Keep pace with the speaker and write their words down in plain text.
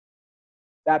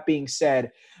That being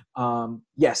said,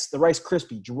 yes, the Rice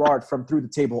Krispie, Gerard from Through the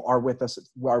Table are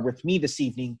with me this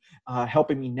evening,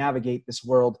 helping me navigate this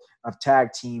world of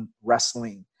tag team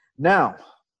wrestling. Now,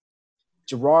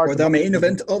 Gerard. For the main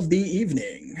event of the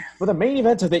evening.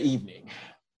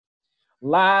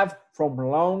 Live from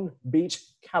Long Beach,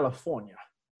 California.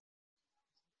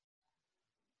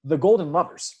 The Golden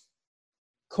Lovers,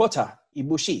 Kota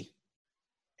Ibushi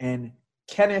and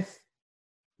Kenneth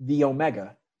the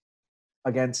Omega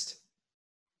against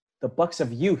the Bucks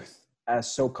of Youth,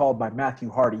 as so called by Matthew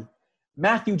Hardy,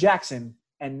 Matthew Jackson,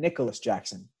 and Nicholas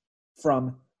Jackson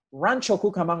from Rancho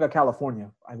Cucamonga, California.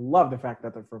 I love the fact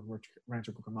that they're from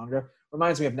Rancho Cucamonga.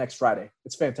 Reminds me of next Friday.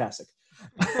 It's fantastic.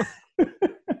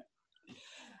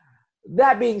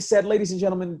 That being said, ladies and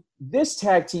gentlemen, this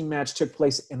tag team match took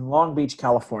place in Long Beach,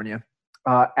 California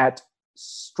at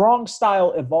Strong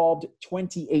Style Evolved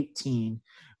 2018,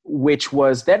 which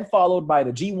was then followed by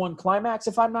the G1 Climax,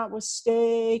 if I'm not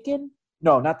mistaken.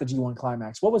 No, not the G1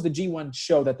 Climax. What was the G1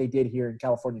 show that they did here in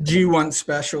California? G1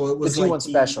 Special. It was the G1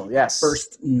 Special, yes.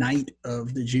 First night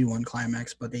of the G1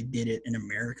 Climax, but they did it in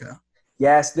America.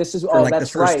 Yes, this is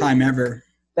that's the first time ever.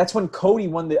 That's when Cody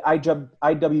won the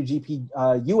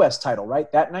IWGP US title, right?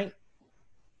 That night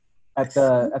at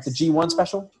the G1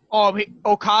 Special.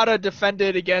 Okada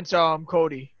defended against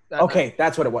Cody. Okay,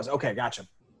 that's what it was. Okay, gotcha.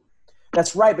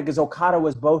 That's right, because Okada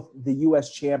was both the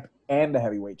US champ and the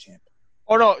heavyweight champ.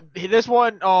 Oh no, this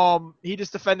one he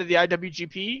just defended the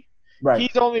IWGP. Right.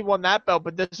 He's only won that belt,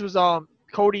 but this was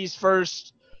Cody's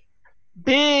first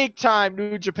big time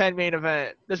New Japan main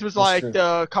event. This was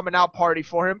the coming out party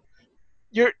for him.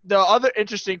 The other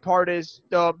interesting part is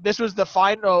this was the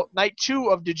final night 2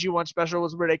 of the G1 Special,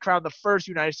 was where they crowned the first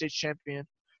United States champion,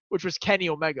 which was Kenny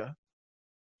Omega.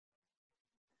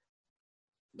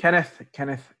 Kenneth.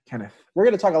 We're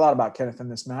going to talk a lot about Kenneth in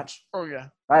this match. Oh, yeah.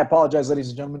 I apologize, ladies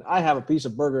and gentlemen. I have a piece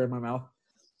of burger in my mouth.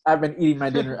 I've been eating my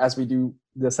dinner as we do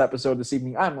this episode this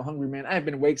evening. I'm a hungry man. I have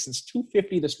been awake since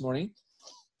 2:50 this morning,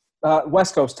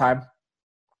 West Coast time.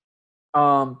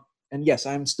 And yes,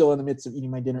 I'm still in the midst of eating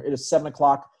my dinner. It is 7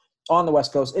 o'clock on the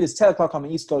West Coast. It is 10 o'clock on the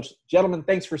East Coast. Gentlemen,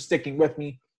 thanks for sticking with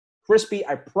me. Crispy,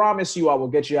 I promise you I will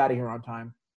get you out of here on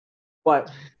time.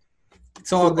 But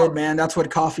it's all good, man. That's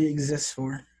what coffee exists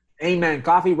for. Amen.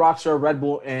 Coffee, Rockstar, Red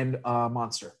Bull, and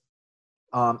Monster.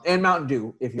 And Mountain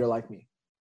Dew, if you're like me.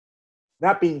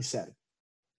 That being said,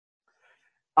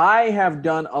 I have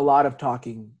done a lot of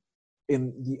talking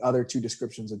in the other 2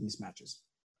 descriptions of these matches.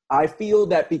 I feel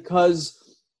that because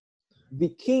the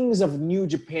kings of New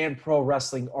Japan Pro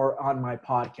Wrestling are on my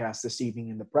podcast this evening,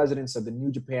 and the presidents of the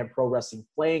New Japan Pro Wrestling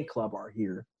Fan Club are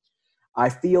here, I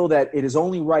feel that it is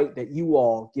only right that you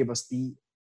all give us the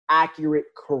accurate,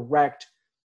 correct,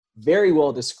 very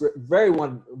well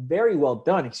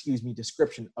done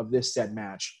description of this said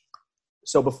match.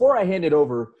 So before I hand it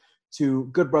over to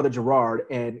good brother Gerard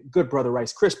and good brother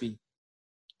Rice Krispie,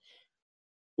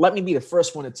 let me be the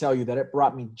first one to tell you that it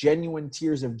brought me genuine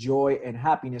tears of joy and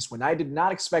happiness when I did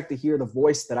not expect to hear the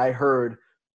voice that I heard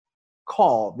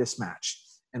call this match.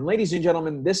 And ladies and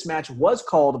gentlemen, this match was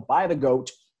called by the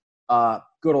GOAT,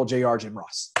 good old JR Jim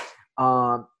Ross.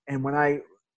 And when I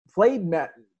played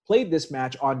this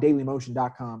match on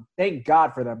dailymotion.com, thank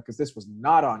God for them, because this was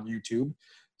not on YouTube.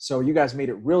 So you guys made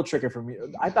it real tricky for me.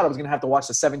 I thought I was going to have to watch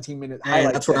the 17-minute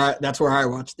highlight. That's where I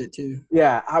watched it too.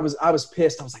 Yeah, I was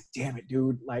pissed. I was like, damn it,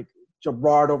 dude. Like,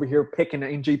 Gerard over here picking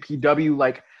an NJPW.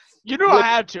 Like, you know,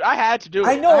 I had to do it.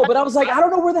 I know, but I was like, I don't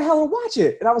know where the hell to watch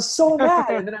it. And I was so mad.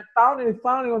 And then I found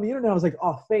it on the internet. I was like,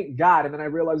 oh, thank God. And then I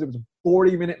realized it was a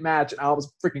 40-minute match, and I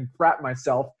was freaking crap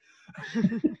myself.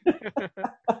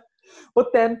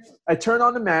 But then I turned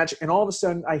on the match, and all of a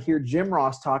sudden I hear Jim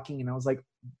Ross talking, and I was like,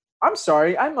 I'm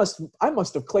sorry, I must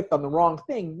have clicked on the wrong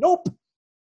thing. Nope.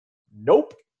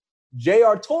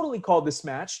 JR totally called this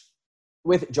match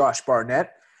with Josh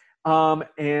Barnett.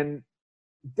 And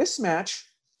this match,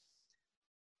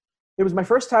 it was my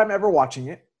first time ever watching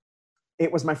it.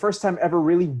 It was my first time ever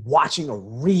really watching a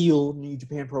real New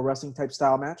Japan Pro Wrestling type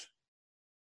style match.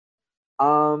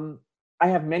 I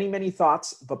have many, many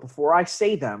thoughts, but before I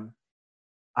say them,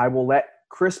 I will let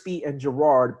Crispy and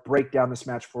Gerard break down this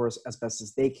match for us as best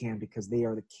as they can, because they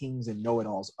are the kings and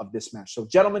know-it-alls of this match. So,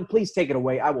 gentlemen, please take it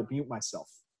away. I will mute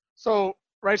myself. So,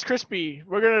 Rice Krispie,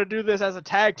 we're going to do this as a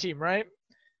tag team, right?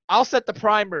 I'll set the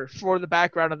primer for the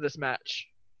background of this match.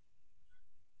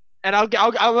 And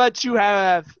I'll let you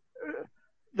have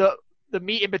the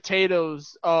meat and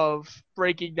potatoes of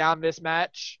breaking down this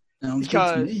match. Sounds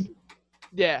good to me.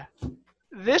 Yeah.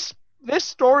 This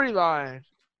storyline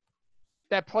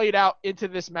that played out into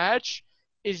this match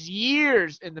is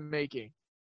years in the making.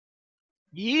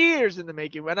 Years in the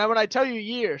making. When I tell you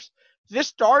years, this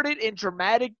started in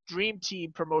Dramatic Dream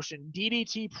Team promotion,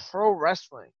 DDT Pro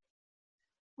Wrestling,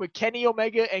 with Kenny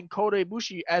Omega and Kota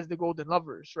Ibushi as the Golden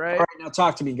Lovers, right? All right, now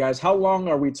talk to me, guys. How long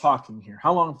are we talking here?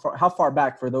 How far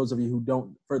back for those of you who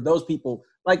don't, for those people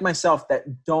like myself that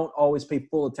don't always pay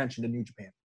full attention to New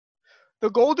Japan?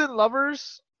 The Golden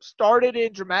Lovers started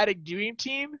in Dramatic Dream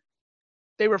Team.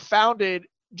 They were founded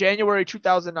January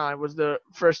 2009 was the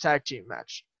first tag team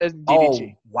match as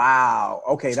DDT. Oh, wow.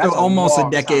 Okay, that's so almost a long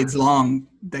decades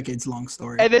time. long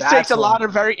story. And this That's takes a long. lot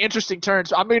of very interesting turns.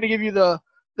 So I'm going to give you the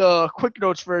quick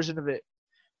notes version of it.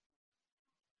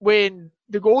 When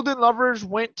the Golden Lovers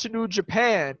went to New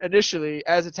Japan initially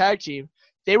as a tag team,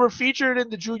 they were featured in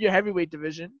the junior heavyweight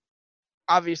division,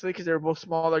 obviously because they were both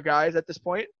smaller guys at this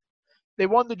point. They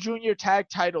won the junior tag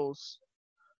titles,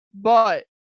 but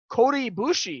Kota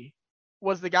Ibushi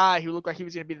was the guy who looked like he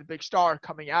was going to be the big star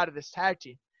coming out of this tag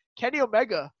team. Kenny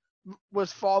Omega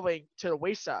was falling to the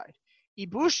wayside.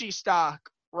 Ibushi stock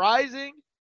rising,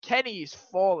 Kenny's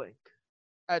falling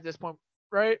at this point,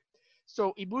 right?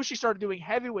 So Ibushi started doing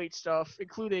heavyweight stuff,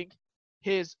 including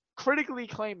his critically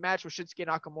acclaimed match with Shinsuke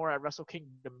Nakamura at Wrestle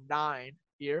Kingdom 9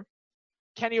 here.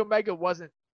 Kenny Omega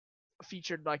wasn't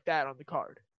featured like that on the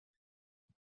card.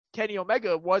 Kenny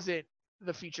Omega wasn't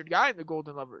the featured guy in the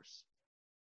Golden Lovers.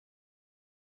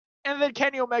 And then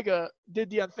Kenny Omega did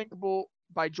the unthinkable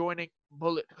by joining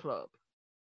Bullet Club.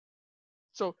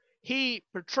 So he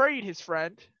betrayed his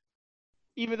friend,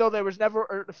 even though there was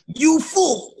never... You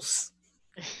fools!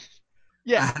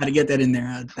 Yeah. I had to get that in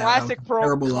there. Classic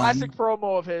line.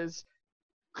 promo of his.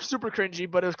 Super cringy,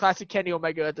 but it was classic Kenny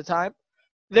Omega at the time.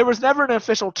 There was never an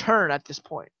official turn at this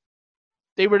point.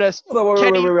 They were just... Hold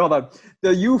on.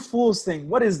 The you fools thing,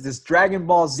 what is this, Dragon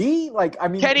Ball Z? Like, I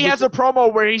mean... Kenny has a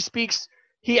promo where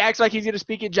he acts like he's going to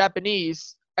speak in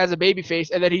Japanese as a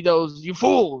babyface, and then he goes, you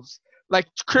fools! Like,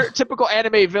 typical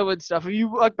anime villain stuff. If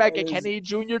you look back at Kenny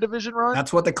Jr. Division run...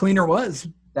 That's what the cleaner was.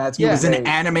 He was an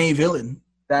anime villain.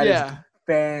 That is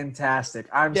fantastic.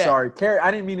 I'm sorry. Carrie,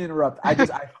 I didn't mean to interrupt. No,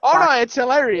 it's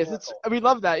hilarious. We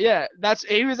love that. Yeah.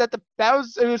 It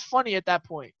was funny at that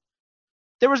point.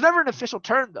 There was never an official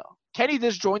turn though. Kenny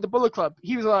just joined the Bullet Club.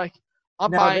 He was like,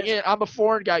 I'm buying it. I'm a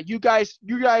foreign guy. You guys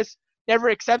never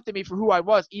accepted me for who I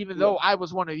was, even though I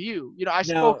was one of you. You know, I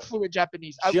spoke fluent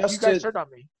Japanese. You guys turned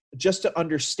on me. Just to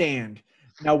understand,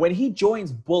 now when he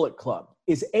joins Bullet Club,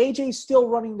 is AJ still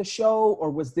running the show,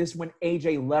 or was this when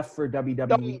AJ left for WWE?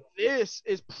 No, this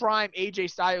is prime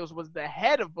AJ Styles was the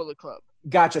head of Bullet Club.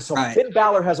 Gotcha. So Finn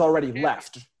Balor has already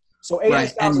left. So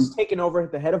AJ Styles is taken over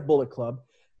at the head of Bullet Club.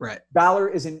 Right. Balor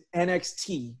is in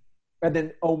NXT, and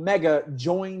then Omega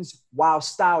joins while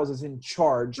Styles is in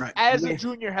charge. Right. As a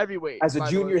junior heavyweight.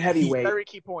 Very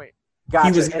key point. Gotcha.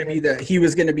 He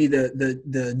was gonna be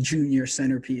the junior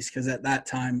centerpiece, because at that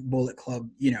time Bullet Club,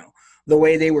 you know, the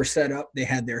way they were set up, they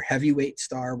had their heavyweight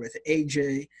star with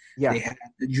AJ. Yeah. They had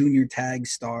the junior tag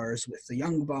stars with the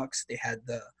Young Bucks. They had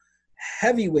the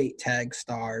heavyweight tag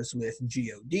stars with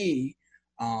God.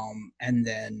 And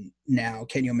then now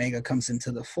Kenny Omega comes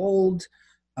into the fold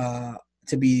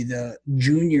to be the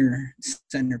junior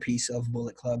centerpiece of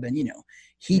Bullet Club. And, you know,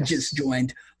 he just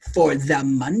joined for the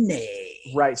money.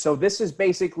 Right. So this is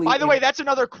basically... By the way, that's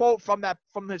another quote from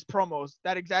his promos.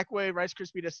 That exact way Rice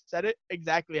Krispie just said it,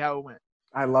 exactly how it went.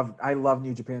 I love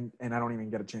New Japan, and I don't even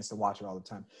get a chance to watch it all the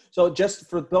time. So just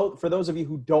for those of you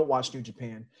who don't watch New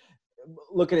Japan,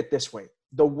 look at it this way.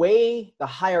 The way the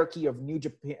hierarchy of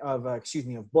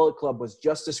of Bullet Club was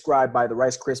just described by the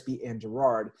Rice Krispie and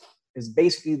Gerard is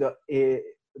basically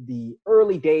the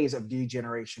early days of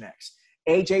D-Generation X.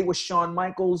 AJ was Shawn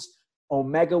Michaels,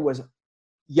 Omega was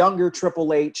younger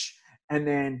Triple H, and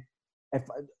then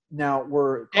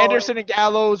Anderson and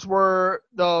Gallows were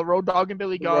the Road Dogg and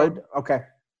Billy Gunn. Okay.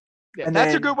 Yeah, and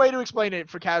that's a good way to explain it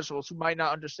for casuals who might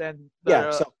not understand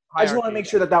the so I just want to make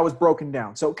sure that was broken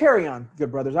down. So carry on,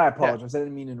 good brothers. I apologize. I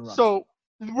didn't mean to interrupt. So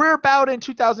we're about in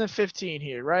 2015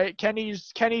 here, right?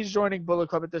 Kenny's joining Bullet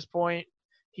Club at this point.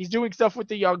 He's doing stuff with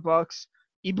the Young Bucks.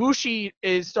 Ibushi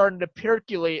is starting to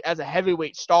percolate as a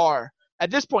heavyweight star.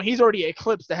 At this point, he's already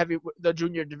eclipsed the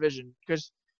junior division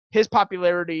because his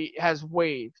popularity has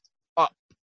waved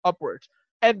upwards.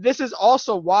 And this is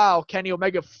also while Kenny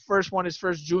Omega first won his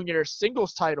first junior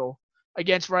singles title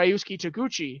against Ryusuke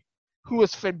Taguchi, who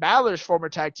was Finn Balor's former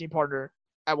tag team partner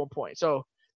at one point. So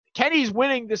Kenny's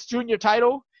winning this junior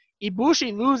title.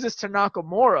 Ibushi loses to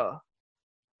Nakamura.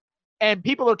 And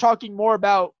people are talking more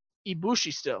about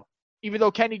Ibushi still. Even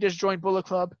though Kenny just joined Bullet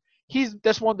Club, he's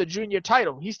just won the junior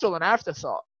title. He's still an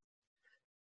afterthought.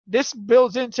 This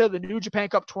builds into the New Japan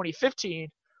Cup 2015,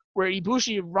 where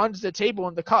Ibushi runs the table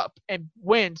in the cup and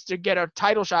wins to get a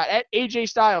title shot at AJ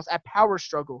Styles at Power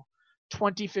Struggle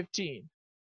 2015.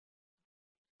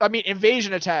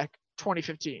 Invasion Attack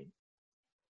 2015.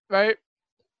 Right?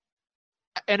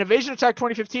 And Invasion Attack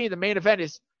 2015, the main event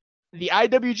is the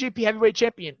IWGP Heavyweight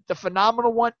Champion, the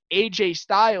phenomenal one, AJ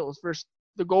Styles versus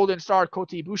the Golden Star,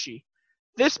 Kota Ibushi.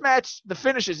 This match, the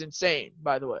finish is insane,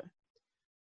 by the way.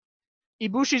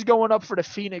 Ibushi's going up for the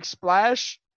Phoenix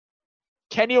Splash.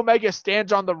 Kenny Omega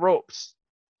stands on the ropes.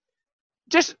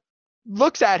 Just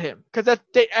looks at him. Because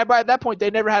by that point, they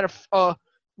never had a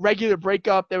regular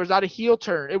breakup. There was not a heel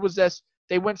turn. It was just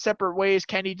they went separate ways.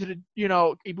 Kenny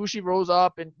Ibushi rolls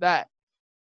up and that.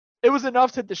 It was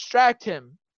enough to distract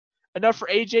him. Enough for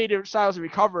AJ Styles to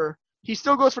recover. He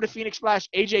still goes for the Phoenix Splash.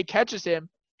 AJ catches him,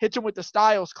 hits him with the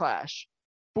Styles Clash.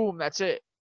 Boom, that's it.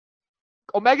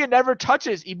 Omega never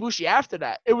touches Ibushi after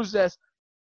that. It was just,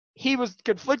 he was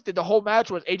conflicted. The whole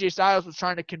match was AJ Styles was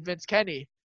trying to convince Kenny,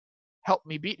 help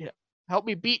me beat him. Help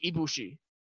me beat Ibushi.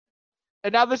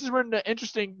 And now this is when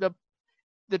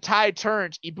the tide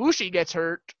turns. Ibushi gets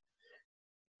hurt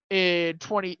in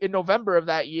November of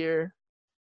that year.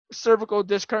 Cervical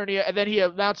disc hernia, and then he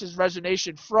announces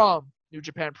resignation from New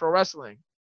Japan Pro Wrestling.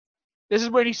 This is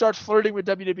when he starts flirting with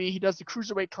WWE. He does the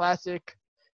Cruiserweight Classic,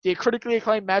 the critically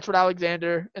acclaimed match with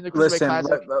Alexander in the Cruiserweight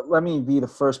Classic. Let me be the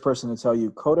first person to tell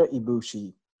you, Kota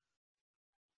Ibushi,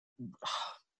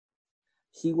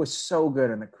 he was so good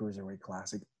in the Cruiserweight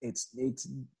Classic.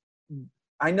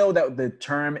 I know that the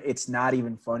term "it's not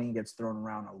even funny" gets thrown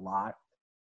around a lot.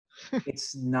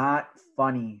 It's not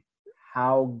funny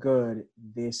how good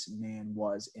this man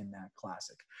was in that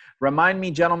classic. Remind me,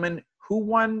 gentlemen, who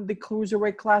won the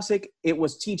Cruiserweight Classic? It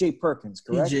was TJ Perkins,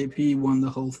 correct? TJP won the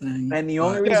whole thing. And the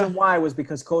only reason why was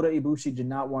because Kota Ibushi did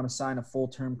not want to sign a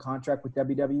full-term contract with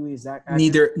WWE. Is that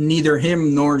accurate? Neither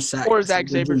him nor Zack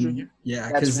Sabre Jr.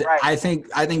 Yeah, because right. I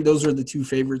think those are the two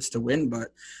favorites to win, but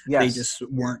they just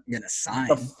weren't gonna sign.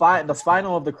 The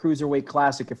final of the Cruiserweight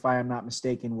Classic, if I am not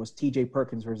mistaken, was TJ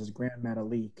Perkins versus Grand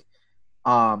Metalik.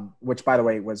 Which, by the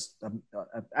way, was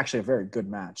actually a very good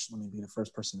match. Let me be the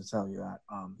first person to tell you that.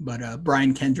 But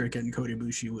Brian Kendrick and Kota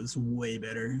Ibushi was way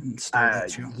better.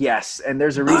 Yes, and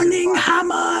there's a reason. Burning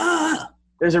Hammer!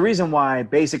 There's a reason why,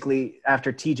 basically,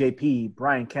 after TJP,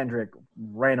 Brian Kendrick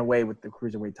ran away with the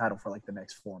Cruiserweight title for like the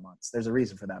next 4 months. There's a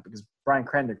reason for that, because Brian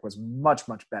Kendrick was much,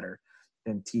 much better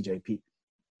than TJP.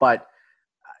 But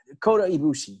Kota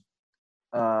Ibushi,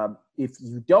 if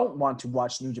you don't want to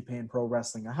watch New Japan Pro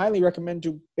Wrestling, I highly recommend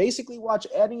to basically watch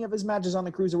any of his matches on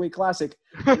the Cruiserweight Classic.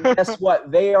 And guess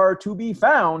what? They are to be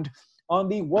found on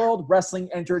the World Wrestling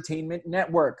Entertainment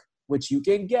Network, which you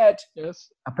can get.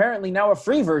 Yes. Apparently now a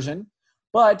free version,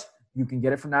 but you can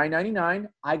get it for $9.99.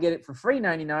 I get it for free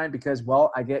 $9.99 because,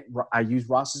 well, I use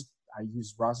Ross's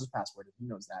password. He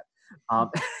knows that.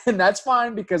 And that's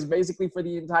fine because basically for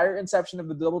the entire inception of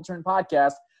the Double Turn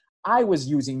podcast, I was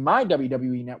using my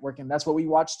WWE network, and that's what we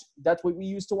watched. That's what we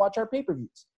used to watch our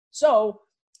pay-per-views. So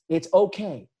it's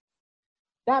okay.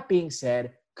 That being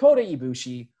said, Kota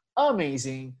Ibushi,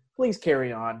 amazing. Please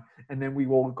carry on, and then we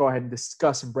will go ahead and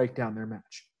discuss and break down their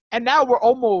match. And now we're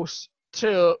almost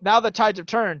to – now the tides have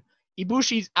turned.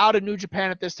 Ibushi's out of New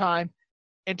Japan at this time.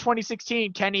 In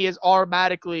 2016, Kenny has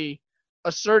automatically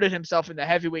asserted himself in the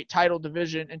heavyweight title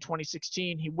division in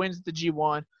 2016. He wins the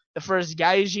G1. The first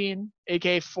Gaijin,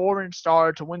 a.k.a. foreign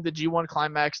star, to win the G1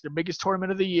 Climax, their biggest tournament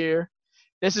of the year.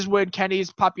 This is when Kenny's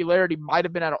popularity might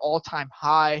have been at an all-time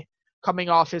high, coming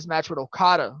off his match with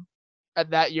Okada at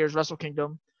that year's Wrestle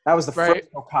Kingdom. That was the first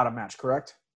Okada match,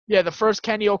 correct? Yeah, the first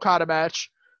Kenny-Okada match.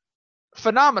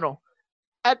 Phenomenal.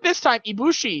 At this time,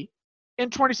 Ibushi, in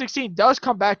 2016, does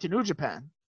come back to New Japan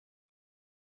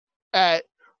at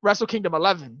Wrestle Kingdom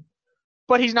 11.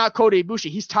 But he's not Kota Ibushi.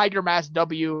 He's Tiger Mask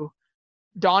W,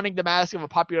 donning the mask of a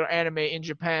popular anime in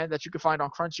Japan that you can find on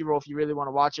Crunchyroll if you really want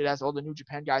to watch it. It has all the New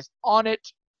Japan guys on it.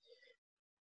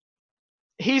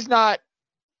 He's not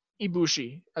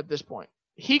Ibushi at this point.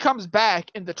 He comes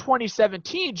back in the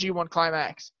 2017 G1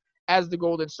 Climax as the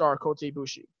Golden Star, Kota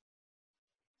Ibushi.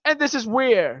 And this is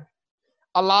where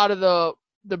a lot of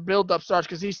the build-up starts,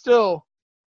 because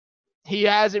he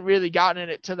hasn't really gotten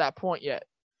it to that point yet.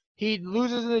 He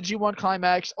loses in the G1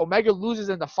 Climax. Omega loses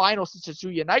in the finals to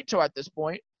Tetsuya Naito at this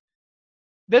point.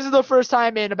 This is the first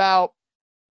time in about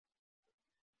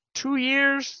 2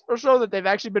 years or so that they've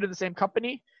actually been in the same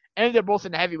company, and they're both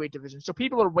in the heavyweight division. So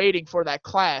people are waiting for that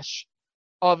clash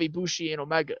of Ibushi and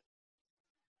Omega.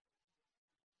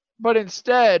 But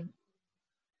instead,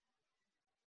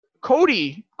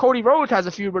 Cody Rhodes has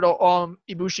a feud with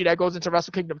Ibushi that goes into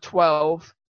Wrestle Kingdom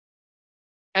 12.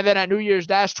 And then at New Year's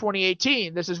Dash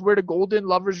 2018, this is where the Golden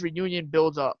Lovers reunion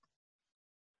builds up.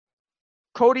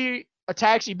 Cody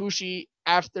attacks Ibushi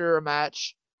after a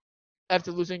match,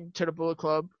 after losing to the Bullet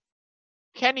Club.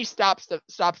 Kenny stops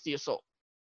the assault.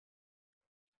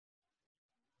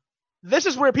 This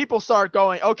is where people start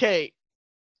going, okay,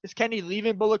 is Kenny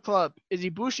leaving Bullet Club? Is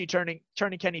Ibushi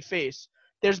turning Kenny face?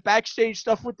 There's backstage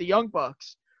stuff with the Young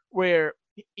Bucks where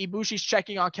Ibushi's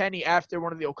checking on Kenny after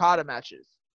one of the Okada matches,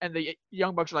 and the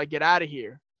Young Bucks are like, "Get out of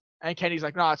here," and Kenny's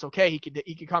like, "No, it's okay. He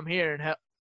could come here and help,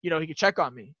 he could check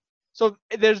on me." So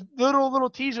there's little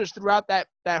teasers throughout that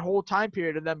whole time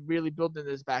period of them really building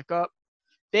this back up.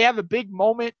 They have a big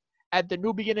moment at the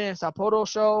New Beginning in Sapporo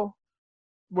show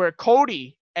where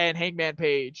Cody and Hangman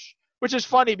Page, which is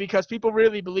funny because people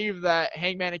really believe that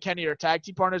Hangman and Kenny are tag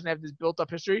team partners and have this built-up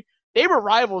history. They were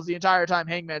rivals the entire time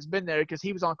Hangman's been there because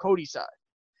he was on Cody's side.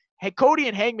 Hey, Cody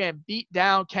and Hangman beat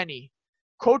down Kenny.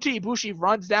 Kota Ibushi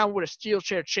runs down with a steel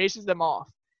chair, chases them off.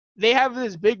 They have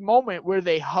this big moment where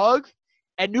they hug,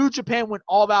 and New Japan went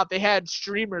all out. They had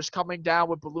streamers coming down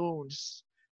with balloons.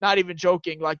 Not even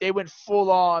joking. Like, they went full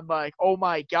on, like, oh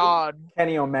my God.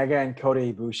 Kenny Omega and Kota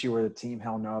Ibushi were the team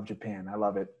Hell No of Japan. I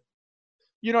love it.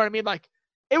 You know what I mean? Like,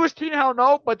 it was Team Hell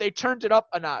No, but they turned it up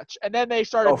a notch. And then they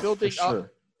started building up.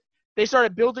 Sure. They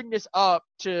started building this up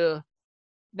to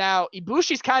now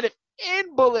Ibushi's kind of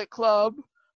in Bullet Club,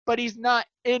 but he's not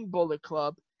in Bullet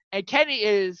Club. And Kenny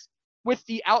is with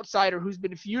the outsider who's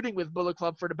been feuding with Bullet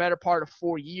Club for the better part of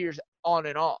 4 years on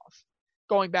and off,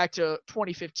 going back to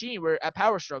 2015 where at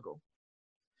Power Struggle.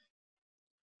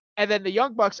 And then the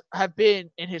Young Bucks have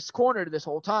been in his corner this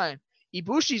whole time.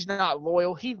 Ibushi's not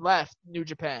loyal. He left New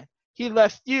Japan. He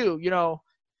left yada,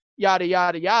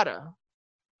 yada, yada.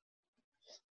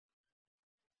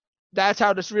 That's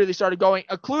how this really started going,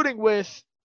 including with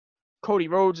Cody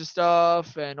Rhodes and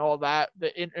stuff and all that,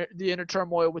 the inner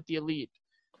turmoil with the Elite.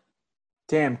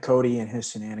 Damn Cody and his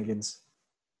shenanigans.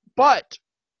 But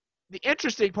the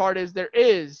interesting part is there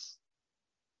is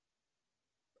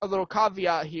a little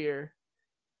caveat here.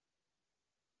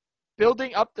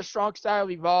 Building up the Strong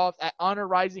Style Evolved at Honor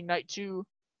Rising Night 2,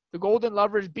 the Golden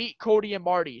Lovers beat Cody and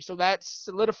Marty. So that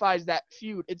solidifies that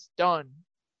feud. It's done.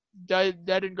 Dead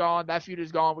and gone. That feud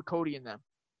is gone with Cody and them.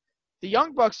 The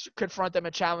Young Bucks confront them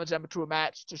and challenge them to a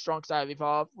match to Strong Style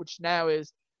Evolved, which now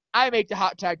is I make the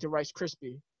hot tag to Rice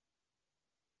Krispie.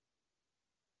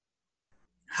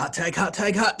 Hot tag, hot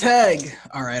tag, hot tag.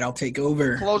 All right, I'll take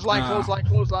over.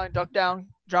 Clothesline, duck down,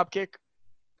 drop kick.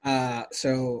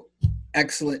 So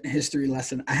excellent history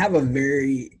lesson. I have a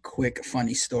very quick,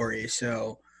 funny story.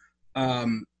 So,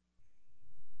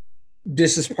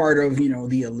 this is part of,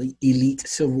 the Elite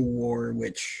Civil War,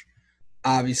 which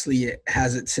obviously it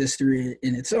has its history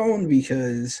in its own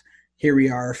because here we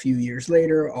are a few years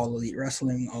later, All Elite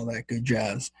Wrestling, all that good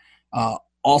jazz.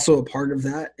 Also a part of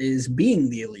that is being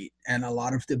the Elite and a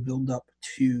lot of the build up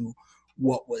to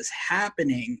what was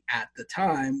happening at the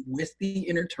time with the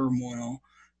inner turmoil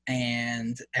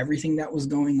and everything that was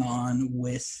going on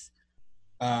with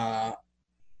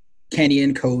Kenny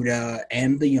and Kota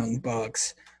and the Young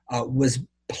Bucks was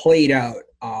played out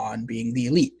on being the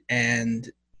Elite.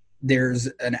 And there's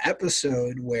an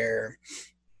episode where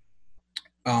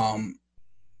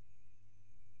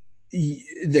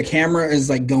the camera is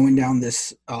like going down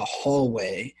this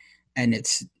hallway and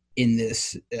it's in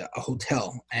this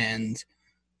hotel, and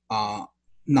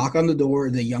knock on the door.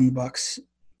 The Young Bucks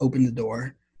open the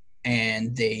door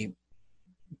and they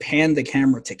pan the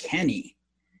camera to Kenny,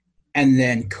 and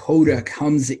then Kota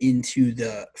comes into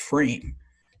the frame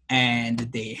and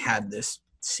they had this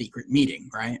secret meeting,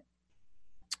 right?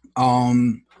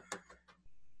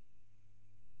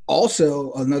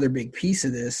 Also, another big piece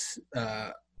of this,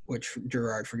 which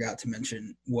Gerard forgot to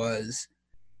mention, was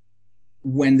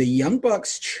when the Young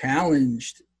Bucks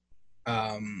challenged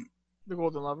the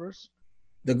Golden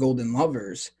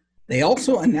Lovers. They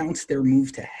also announced their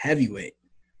move to heavyweight,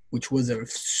 which was a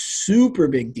super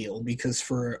big deal because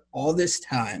for all this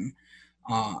time,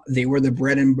 they were the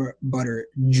bread and butter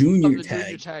junior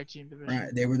tag team division. Right,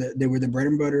 they were the bread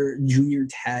and butter junior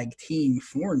tag team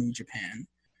for New Japan.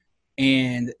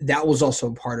 And that was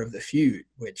also part of the feud,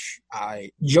 which I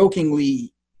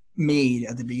jokingly made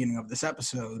at the beginning of this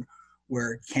episode,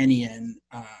 where Kenny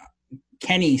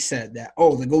said that,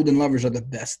 the Golden Lovers are the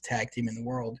best tag team in the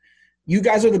world. You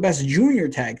guys are the best junior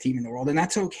tag team in the world, and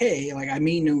that's okay. Like, I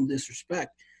mean no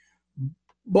disrespect.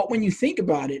 But when you think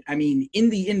about it, I mean, in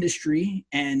the industry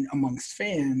and amongst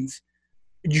fans,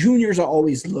 juniors are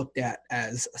always looked at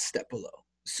as a step below.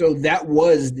 So that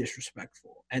was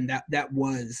disrespectful, and that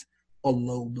was a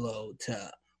low blow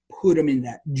to put him in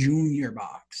that junior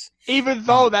box. Even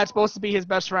though that's supposed to be his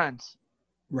best friends.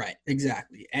 Right,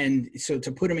 exactly. And so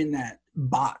to put him in that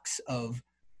box of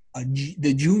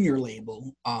the junior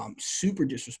label, super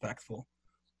disrespectful.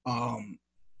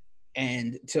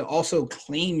 And to also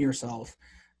claim yourself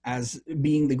as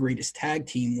being the greatest tag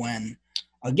team when,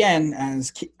 again,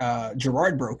 as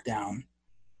Gerard broke down,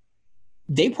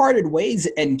 they parted ways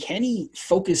and Kenny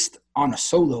focused on a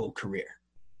solo career.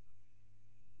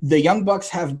 The Young Bucks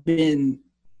have been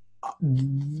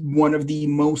one of the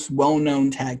most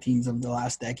well-known tag teams of the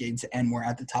last decades, and we're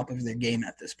at the top of their game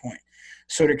at this point.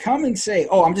 So to come and say,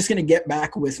 oh, I'm just going to get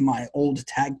back with my old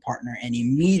tag partner and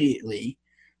immediately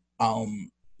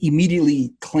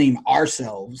claim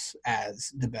ourselves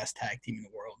as the best tag team in the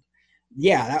world.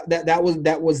 Yeah,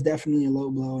 that was definitely a low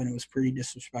blow, and it was pretty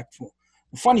disrespectful.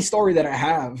 The funny story that I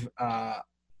have,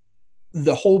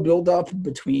 the whole build-up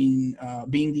between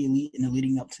being the Elite and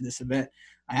leading up to this event,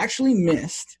 I actually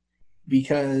missed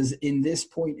because in this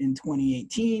point in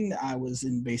 2018, I was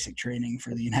in basic training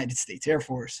for the United States Air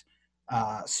Force.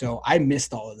 So I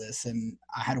missed all of this, and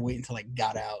I had to wait until I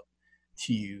got out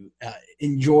to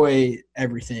enjoy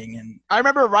everything. And I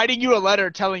remember writing you a letter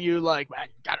telling you, like, man,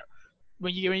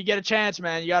 when you get a chance,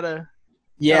 man, you gotta.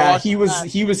 Yeah, he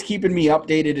was keeping me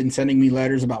updated and sending me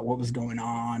letters about what was going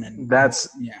on, and that's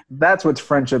what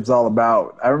friendship's all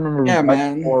about. I remember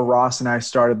before Ross and I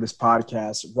started this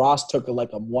podcast, Ross took a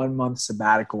 1-month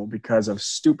sabbatical because of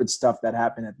stupid stuff that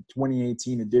happened at the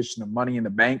 2018 edition of Money in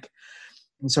the Bank.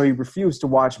 And so he refused to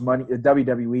watch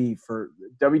WWE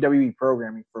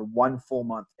programming for 1 full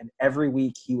month. And every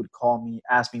week he would call me,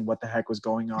 ask me what the heck was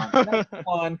going on. And I'd come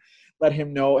on, let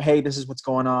him know, hey, this is what's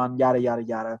going on, yada, yada,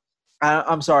 yada.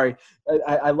 I'm sorry.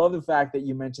 I love the fact that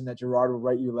you mentioned that Gerard would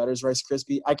write you letters, Rice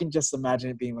Krispie. I can just imagine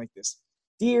it being like this.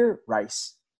 Dear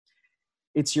Rice,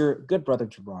 it's your good brother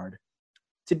Gerard.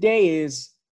 Today is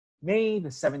May the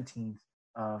 17th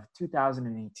of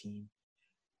 2018.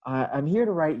 I'm here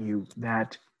to write you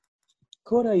that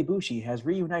Kota Ibushi has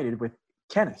reunited with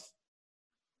Kenneth.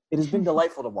 It has been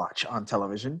delightful to watch on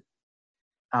television.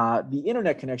 The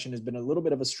internet connection has been a little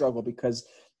bit of a struggle because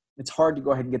it's hard to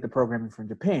go ahead and get the programming from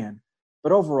Japan.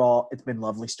 But overall, it's been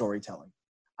lovely storytelling.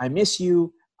 I miss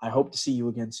you. I hope to see you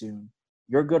again soon.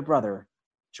 Your good brother,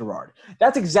 Gerard.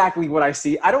 That's exactly what I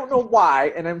see. I don't know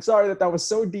why, and I'm sorry that was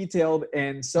so detailed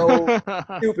and so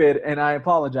stupid, and I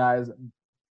apologize.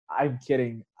 I'm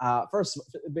kidding. First,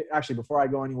 actually, before I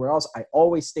go anywhere else, I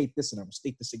always state this, and I will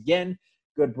state this again.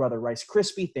 Good brother Rice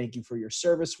Krispie, thank you for your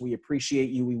service. We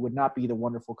appreciate you. We would not be the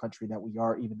wonderful country that we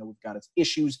are, even though we've got its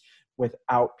issues,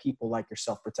 without people like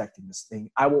yourself protecting this thing.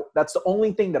 That's the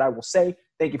only thing that I will say.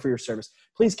 Thank you for your service.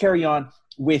 Please carry on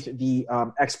with the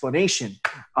explanation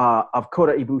of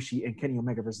Kota Ibushi and Kenny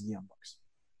Omega versus the Young Bucks.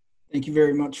 Thank you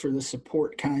very much for the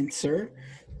support, kind sir.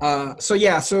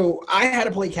 So I had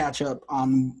to play catch up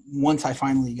on once I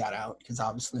finally got out, because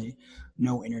obviously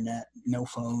no internet, no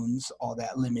phones, all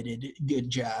that limited good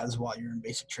jazz while you're in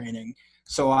basic training.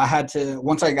 So I had to,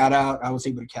 once I got out, I was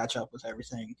able to catch up with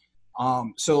everything.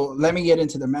 So let me get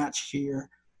into the match here.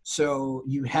 So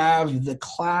you have the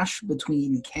clash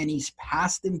between Kenny's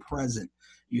past and present.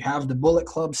 You have the Bullet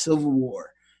Club Civil War.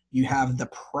 You have the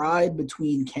pride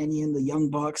between Kenny and the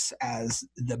Young Bucks as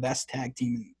the best tag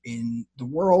team in the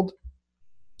world.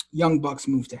 Young Bucks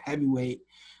move to heavyweight.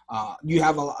 You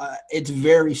have it's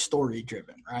very story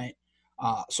driven, right?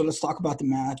 So let's talk about the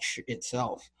match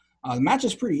itself. The match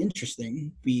is pretty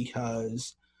interesting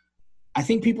because I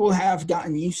think people have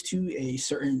gotten used to a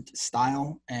certain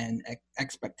style and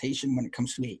expectation when it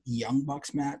comes to a Young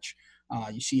Bucks match.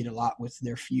 You see it a lot with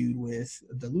their feud with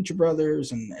the Lucha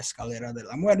Brothers and Escalera de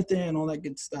la Muerte and all that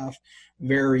good stuff.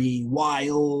 Very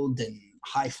wild and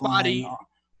high-flying,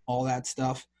 all that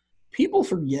stuff. People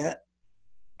forget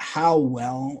how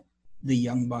well the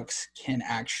Young Bucks can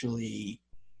actually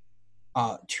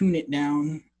tune it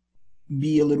down,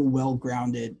 be a little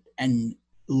well-grounded, and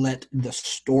let the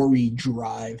story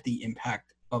drive the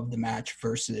impact of the match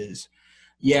versus,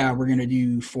 we're going to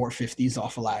do 450s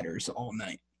off of ladders all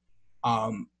night.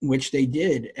 Which they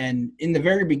did. And in the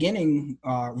very beginning,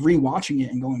 rewatching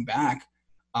it and going back,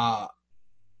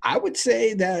 I would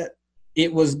say that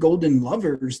it was Golden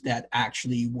Lovers that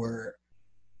actually were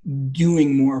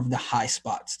doing more of the high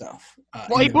spot stuff.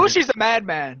 Well, Ibushi's a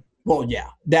madman. Well, yeah,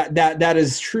 that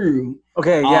is true.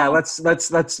 Okay, yeah, let's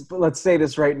say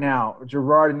this right now.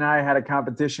 Gerard and I had a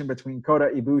competition between Kota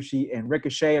Ibushi and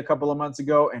Ricochet a couple of months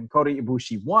ago, and Kota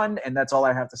Ibushi won, and that's all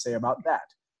I have to say about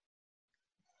that.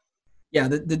 Yeah,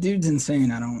 the dude's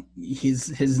insane.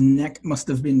 His neck must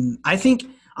have been,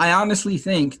 I honestly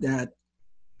think that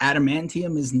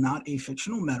adamantium is not a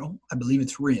fictional metal. I believe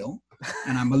it's real,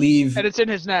 and I believe And it's in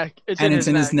his neck. It's in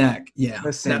in his neck. Yeah,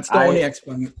 Listen, that's the only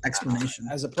explanation.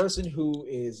 As a person who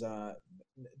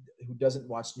doesn't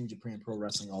watch New Japan Pro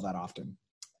Wrestling all that often,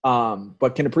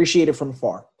 but can appreciate it from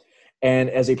afar, and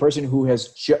as a person who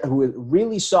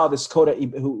really saw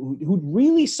who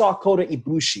really saw Kota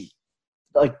Ibushi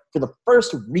like for the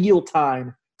first real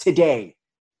time today,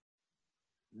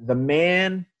 the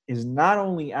man is not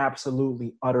only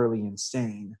absolutely utterly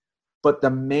insane, but the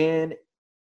man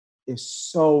is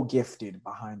so gifted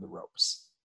behind the ropes.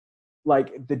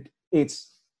 Like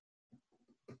it's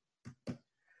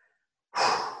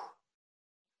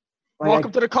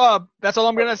welcome to the club. That's all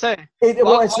I'm gonna say.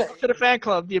 Welcome to the fan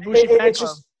club, the Ibushi fan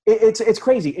club. It's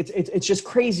crazy. It's just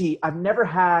crazy. I've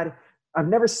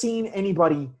never seen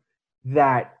anybody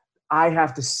that I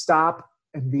have to stop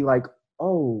and be like,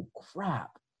 oh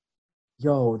crap,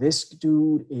 yo, this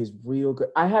dude is real good.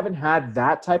 I haven't had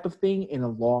that type of thing in a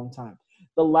long time.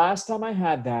 The last time I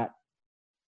had that,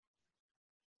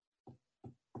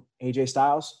 AJ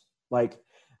Styles, like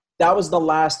that was the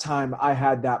last time I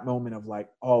had that moment of like,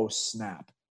 oh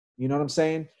snap. You know what I'm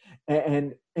saying?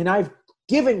 And I've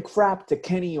given crap to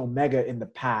Kenny Omega in the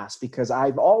past because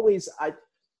I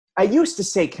used to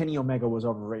say Kenny Omega was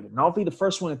overrated. And I'll be the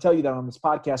first one to tell you that on this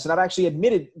podcast. And I've actually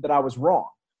admitted that I was wrong.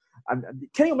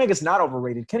 Kenny Omega is not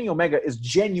overrated. Kenny Omega is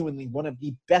genuinely one of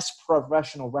the best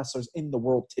professional wrestlers in the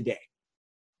world today.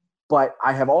 But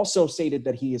I have also stated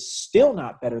that he is still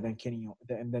not better than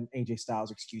than AJ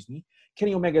Styles, excuse me.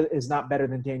 Kenny Omega is not better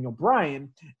than Daniel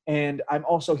Bryan. And I'm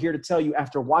also here to tell you,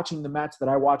 after watching the match that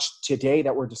I watched today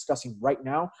that we're discussing right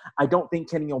now, I don't think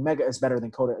Kenny Omega is better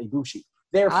than Kota Ibushi.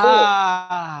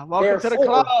 Welcome to the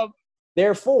club.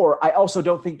 Therefore, I also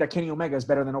don't think that Kenny Omega is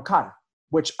better than Okada,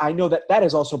 which I know that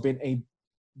has also been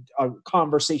a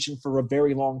conversation for a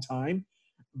very long time.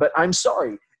 But I'm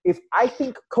sorry. If I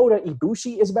think Kota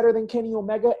Ibushi is better than Kenny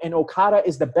Omega and Okada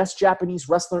is the best Japanese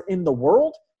wrestler in the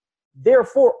world,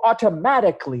 therefore,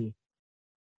 automatically,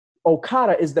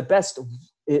 Okada is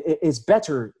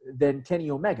better than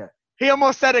Kenny Omega. He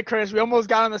almost said it, Chris. We almost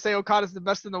got him to say Okada's the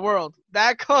best in the world.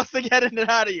 That close to getting it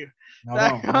out of you. No.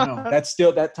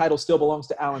 That title still belongs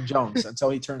to Alan Jones until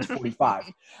he turns 45.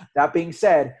 That being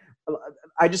said,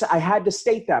 I had to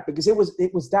state that because it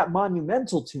was that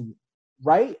monumental to me.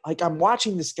 Right? Like I'm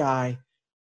watching this guy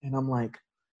and I'm like,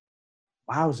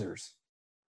 wowzers,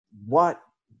 what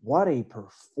a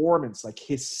performance. Like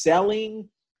his selling,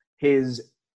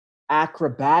 his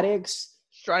acrobatics,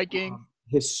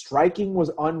 his striking was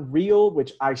unreal,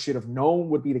 which I should have known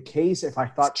would be the case if I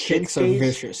thought kicks are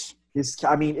vicious. He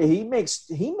makes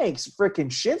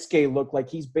freaking Shinsuke look like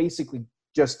he's basically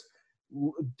just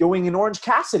doing an Orange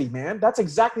Cassidy, man. That's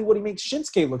exactly what he makes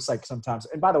Shinsuke looks like sometimes.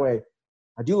 And by the way,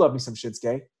 I do love me some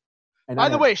Shinsuke. By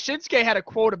the way, Shinsuke had a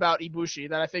quote about Ibushi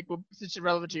that I think is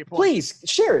relevant to your point. Please,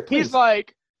 share it, please. He's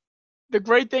like, the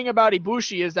great thing about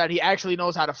Ibushi is that he actually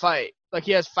knows how to fight. Like,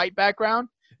 he has fight background.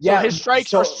 So his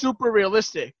strikes are super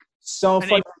realistic. So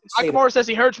funny. Nakamura says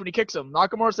he hurts when he kicks him.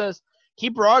 Nakamura says he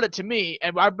brought it to me,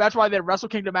 and that's why the Wrestle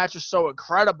Kingdom match is so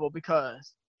incredible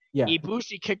because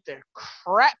Ibushi kicked the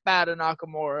crap out of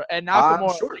Nakamura, and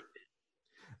Nakamura sure.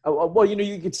 Well,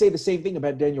 you could say the same thing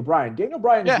about Daniel Bryan. Daniel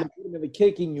Bryan is legitimately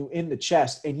kicking you in the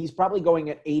chest, and he's probably going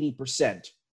at 80%,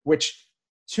 which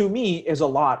to me is a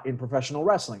lot in professional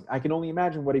wrestling. I can only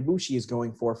imagine what Ibushi is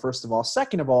going for, first of all.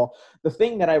 Second of all, the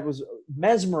thing that I was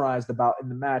mesmerized about in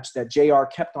the match that JR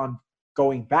kept on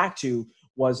going back to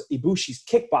was Ibushi's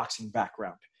kickboxing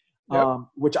background,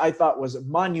 which I thought was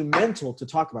monumental to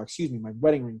talk about. Excuse me, my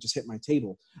wedding ring just hit my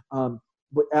table.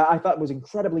 But I thought it was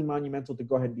incredibly monumental to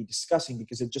go ahead and be discussing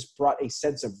because it just brought a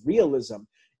sense of realism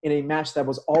in a match that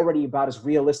was already about as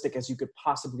realistic as you could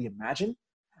possibly imagine.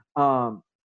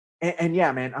 And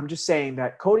yeah, man, I'm just saying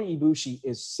that Kota Ibushi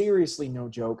is seriously no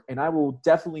joke, and I will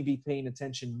definitely be paying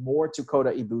attention more to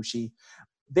Kota Ibushi,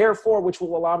 therefore, which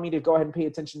will allow me to go ahead and pay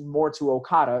attention more to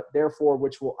Okada, therefore,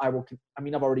 I've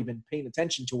already been paying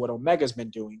attention to what Omega's been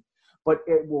doing, but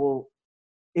it will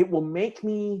make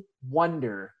me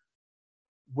wonder,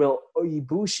 will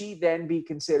Ibushi then be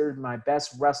considered my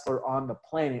best wrestler on the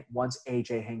planet once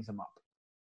AJ hangs him up?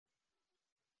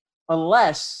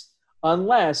 Unless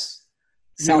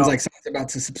sounds like someone's about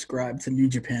to subscribe to New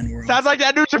Japan World. Sounds like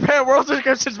that New Japan World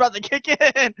subscription is about to kick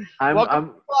in. Welcome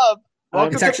to the club.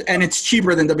 It's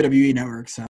cheaper than WWE Network.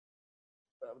 So.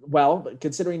 Well,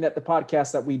 considering that the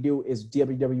podcast that we do is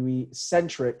WWE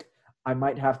centric, I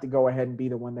might have to go ahead and be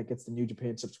the one that gets the New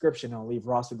Japan subscription. I'll leave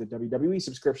Ross with the WWE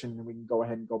subscription, and we can go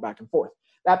ahead and go back and forth.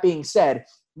 That being said,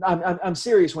 I'm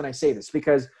serious when I say this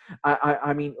because,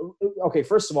 I mean, okay,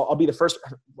 first of all, I'll be the first.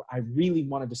 I really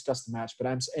want to discuss the match,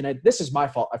 but this is my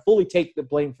fault. I fully take the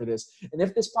blame for this. And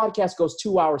if this podcast goes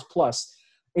 2 hours plus,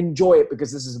 enjoy it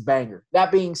because this is a banger.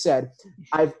 That being said,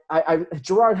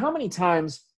 Gerard, how many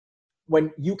times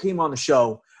when you came on the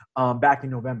show back in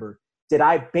November, did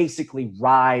I basically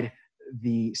ride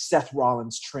the Seth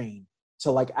Rollins train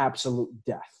to like absolute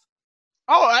death?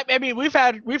 Oh, I mean, we've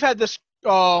had this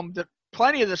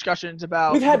plenty of discussions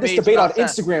about. We've had this debate on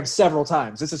Seth. Instagram several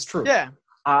times. This is true. Yeah.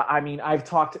 I mean, I've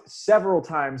talked several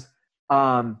times.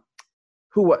 Who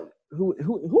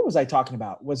was I talking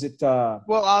about? Was it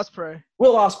Will Ospreay?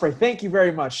 Will Ospreay. Thank you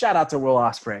very much. Shout out to Will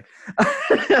Ospreay.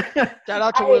 Shout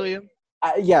out to William.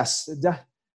 Yes.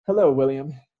 Hello,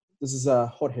 William. This is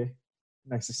Jorge.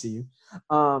 Nice to see you.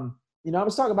 I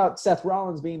was talking about Seth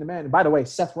Rollins being the man. And by the way,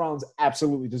 Seth Rollins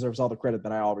absolutely deserves all the credit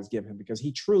that I always give him because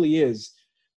he truly is.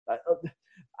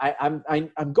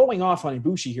 I'm going off on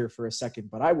Ibushi here for a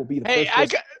second, but I will be the first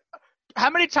person. How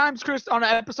many times, Chris, on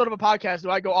an episode of a podcast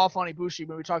do I go off on Ibushi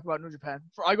when we talk about New Japan?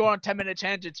 I go on 10-minute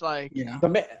tangents like. Yeah. The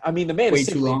man way is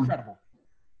too simply long. incredible.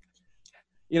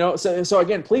 So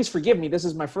again, please forgive me. This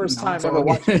is my first time ever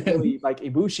watching really like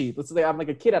Ibushi. Let's say I'm like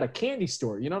a kid at a candy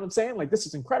store. You know what I'm saying? Like, this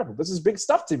is incredible. This is big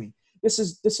stuff to me. This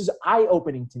is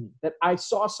eye-opening to me that I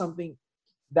saw something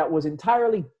that was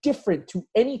entirely different to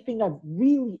anything I've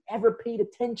really ever paid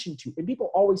attention to. And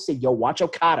people always say, yo, watch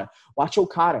Okada. Watch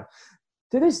Okada.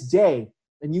 To this day,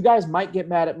 and you guys might get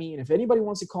mad at me, and if anybody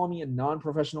wants to call me a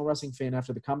non-professional wrestling fan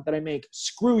after the comment that I make,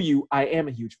 screw you. I am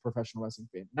a huge professional wrestling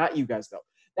fan. Not you guys, though.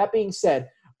 That being said,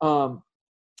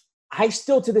 I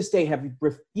still to this day have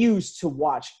refused to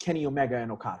watch Kenny Omega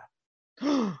and Okada.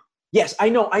 Yes, I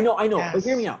know. Yes. But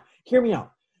hear me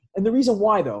out. And the reason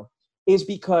why, though, is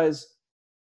because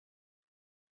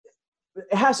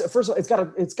it has, first of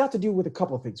all, it's got to do with a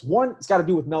couple of things. One, it's got to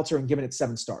do with Meltzer and giving it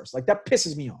 7 stars. Like, that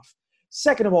pisses me off.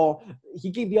 Second of all, he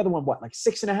gave the other one, what, like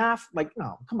 6.5? Like,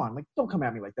 no, come on. Like, don't come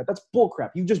at me like that. That's bullcrap.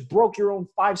 You just broke your own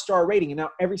 5-star rating, and now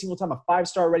every single time a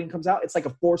 5-star rating comes out, it's like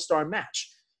a 4-star match.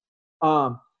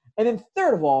 And then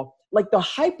third of all, like, the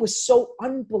hype was so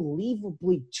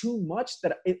unbelievably too much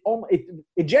that it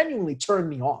genuinely turned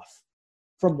me off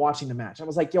from watching the match. I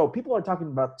was like, yo, people are talking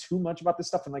about too much about this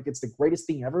stuff and like it's the greatest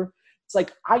thing ever. It's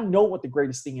like, I know what the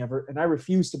greatest thing ever, and I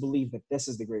refuse to believe that this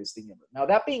is the greatest thing ever. Now,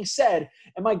 that being said,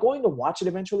 am I going to watch it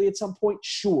eventually at some point?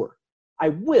 Sure, I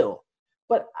will.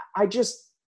 But I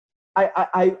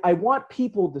want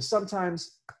people to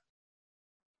sometimes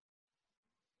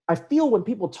 – I feel when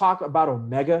people talk about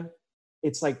Omega,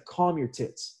 it's like, calm your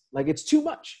tits. Like, it's too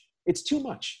much. It's too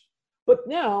much. But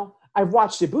now I've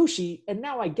watched Ibushi, and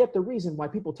now I get the reason why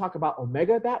people talk about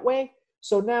Omega that way.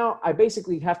 So now I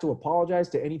basically have to apologize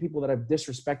to any people that I've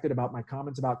disrespected about my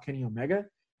comments about Kenny Omega.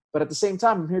 But at the same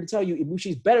time, I'm here to tell you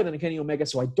Ibushi's better than Kenny Omega,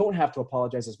 so I don't have to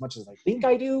apologize as much as I think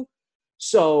I do.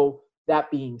 So that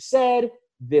being said,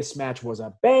 this match was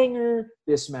a banger.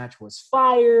 This match was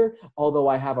fire. Although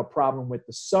I have a problem with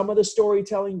some of the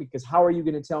storytelling, because how are you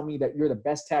going to tell me that you're the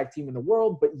best tag team in the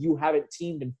world, but you haven't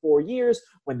teamed in 4 years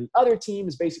when the other team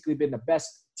has basically been the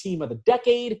best team of the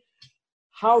decade?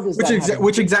 How does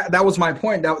that that was my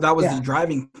point. That was the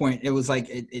driving point. It was like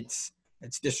it's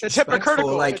disrespectful. It's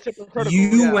hypocritical.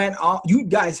 Like, you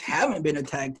guys haven't been a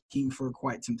tag team for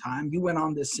quite some time. You went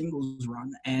on this singles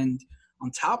run, and on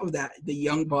top of that, the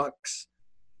Young Bucks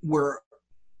were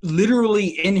literally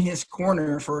in his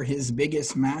corner for his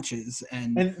biggest matches,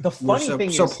 and the funny thing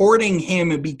is supporting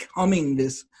him and becoming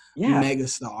this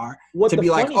megastar. To be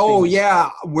like,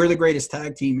 we're the greatest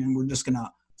tag team, and we're just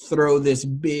gonna throw this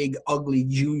big, ugly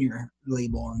junior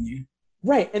label on you.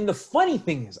 Right. And the funny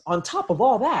thing is, on top of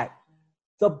all that,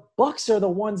 the Bucks are the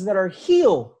ones that are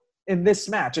heel in this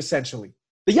match, essentially.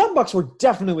 The Young Bucks were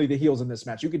definitely the heels in this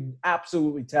match. You could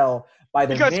absolutely tell by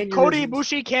the because Kota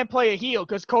Ibushi can't play a heel,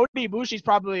 because Kota Ibushi's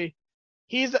probably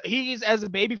he's as a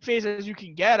babyface as you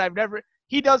can get.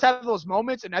 He does have those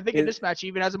moments, and I think in this match he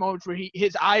even has a moment where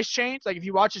his eyes change. Like, if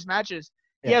you watch his matches,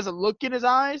 he has a look in his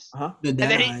eyes. The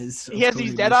dead eyes. He has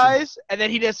these dead eyes, and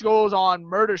then he just goes on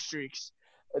murder streaks.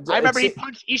 I remember he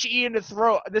punched Ishii in the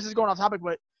throat. This is going off topic,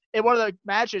 but in one of the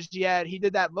matches he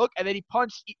did that look, and then he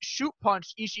shoot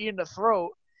punched Ishii in the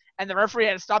throat, and the referee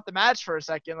had to stop the match for a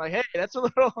second. Like, hey, that's a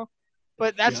little –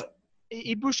 but that's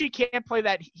Ibushi can't play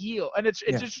that heel. And it's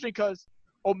interesting because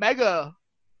Omega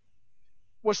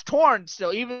was torn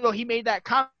still. Even though he made that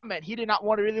comment, he did not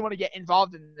really want to get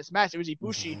involved in this match. It was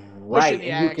Ibushi. Right,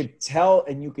 and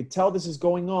you could tell this is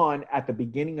going on at the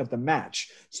beginning of the match.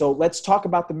 So let's talk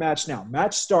about the match now.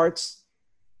 Match starts.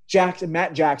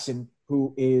 Matt Jackson,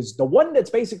 who is the one that's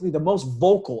basically the most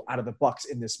vocal out of the Bucks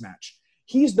in this match.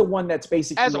 he's the one that's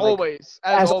basically as always,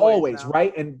 now.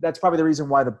 right? And that's probably the reason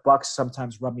why the Bucks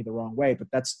sometimes rub me the wrong way, but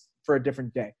that's for a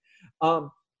different day.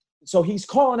 So he's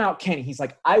calling out Kenny. He's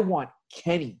like, I want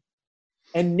Kenny.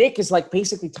 And Nick is like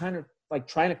basically trying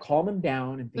to calm him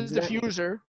down and things. The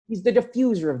diffuser. He's the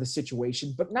diffuser of the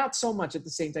situation, but not so much at the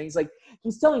same time.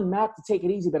 He's telling Matt to take it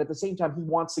easy, but at the same time, he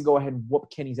wants to go ahead and whoop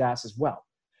Kenny's ass as well.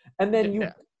 And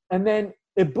then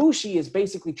Ibushi is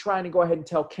basically trying to go ahead and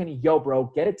tell Kenny, yo, bro,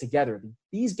 get it together.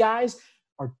 These guys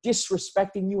are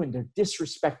disrespecting you and they're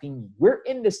disrespecting me. We're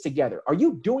in this together. Are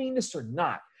you doing this or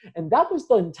not? And that was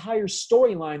the entire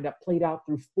storyline that played out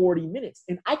through 40 minutes.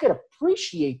 And I could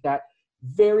appreciate that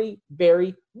very,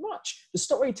 very much. The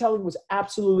storytelling was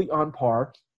absolutely on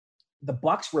par. The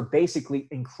Bucks were basically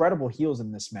incredible heels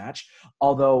in this match,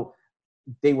 although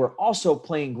they were also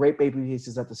playing great baby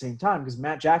faces at the same time because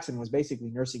Matt Jackson was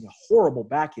basically nursing a horrible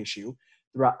back issue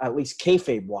throughout, at least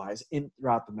kayfabe-wise,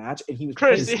 throughout the match, and he was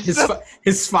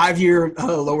his 5-year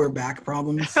lower back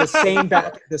problems. the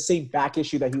same back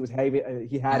issue that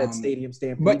he had at Stadium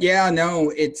Stampede. But yeah,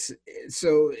 no, it's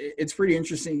pretty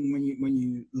interesting when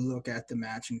you look at the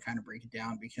match and kind of break it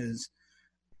down because,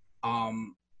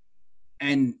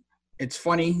 and it's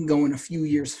funny going a few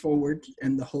years forward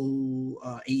and the whole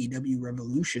AEW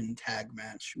Revolution tag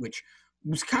match, which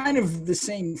was kind of the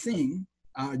same thing,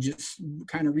 just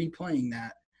kind of replaying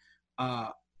that.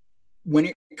 When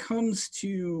it comes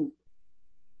to,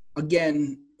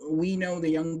 again, we know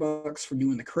the Young Bucks for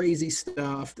doing the crazy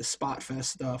stuff, the spot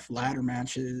fest stuff, ladder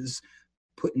matches,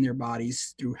 putting their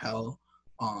bodies through hell.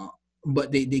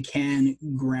 But they can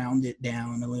ground it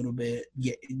down a little bit,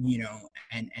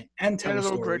 and tell a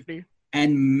story. Gritty.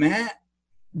 And Matt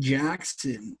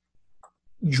Jackson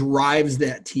drives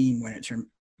that team when it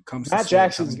comes to Matt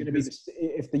Jackson's going to be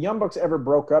if the Young Bucks ever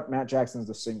broke up, Matt Jackson's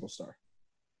the single star.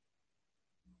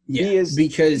 Yeah, he is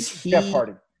because Jeff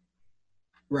Hardy.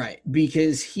 Right,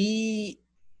 because he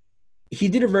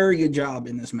did a very good job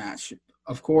in this match.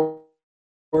 Of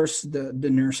course, the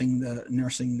nursing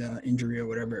the injury or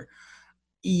whatever.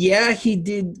 Yeah, he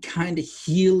did kind of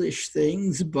heelish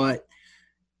things, but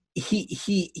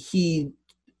he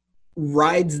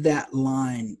rides that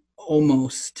line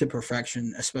almost to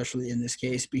perfection, especially in this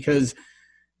case, because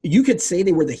you could say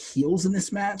they were the heels in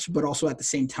this match, but also at the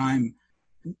same time,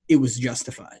 it was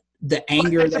justified. The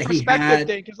anger that he had.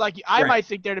 Because I might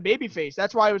think they're the babyface.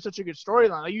 That's why it was such a good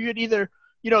storyline. Like you could either,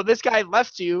 this guy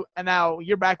left you and now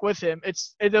you're back with him.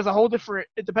 There's a whole different.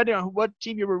 Depending on what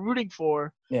team you were rooting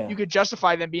for, you could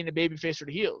justify them being the babyface or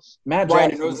the heels. Matt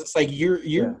Jackson, it's like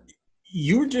you're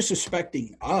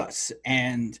disrespecting us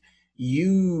and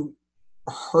you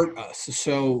hurt us.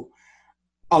 So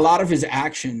a lot of his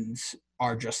actions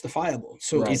are justifiable.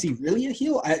 So is he really a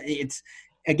heel?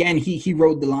 Again, he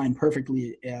rode the line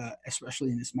perfectly, especially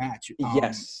in this match.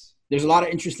 Yes. There's a lot of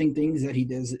interesting things that he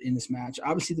does in this match.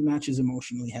 Obviously, the match is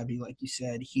emotionally heavy, like you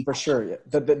said. For sure, yeah.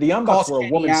 The Young Bucks were a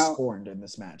woman scorned in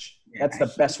this match. That's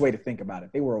the best way to think about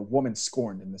it. They were a woman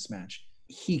scorned in this match.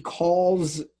 He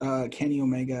calls Kenny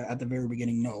Omega at the very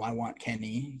beginning, no, I want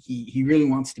Kenny. He really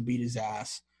wants to beat his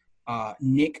ass.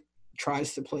 Nick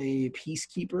tries to play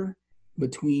peacekeeper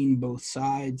between both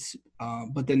sides,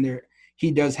 but then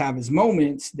he does have his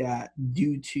moments that,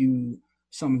 due to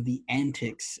some of the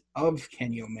antics of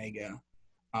Kenny Omega,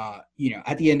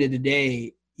 at the end of the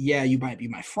day, yeah, you might be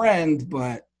my friend,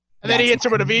 but and then he hits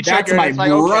him with a V-trigger. That's my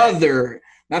brother. Okay.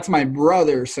 That's my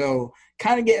brother. So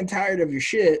kind of getting tired of your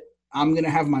shit. I'm going to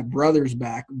have my brother's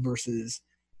back versus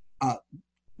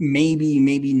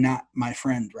maybe not my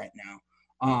friend right now.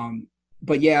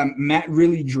 But yeah, Matt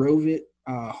really drove it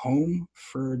home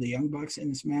for the Young Bucks in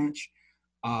this match.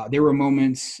 There were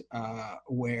moments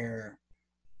where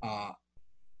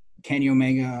Kenny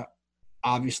Omega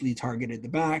obviously targeted the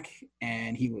back,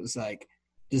 and he was like,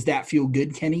 does that feel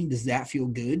good, Kenny? Does that feel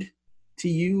good to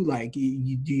you? Like, do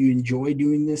you enjoy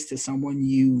doing this to someone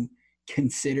you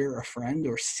consider a friend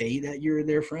or say that you're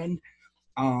their friend?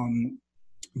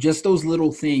 Just those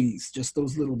little things, just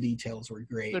those little details were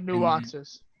great. The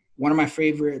nuances. One of my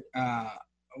favorite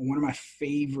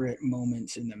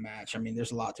moments in the match. I mean,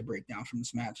 there's a lot to break down from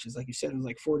this match. Because like you said, it was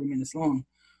like 40 minutes long.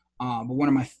 But one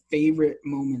of my favorite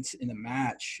moments in the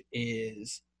match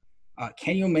is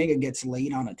Kenny Omega gets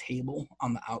laid on a table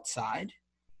on the outside,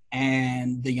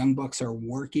 and the Young Bucks are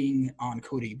working on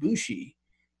Kota Ibushi.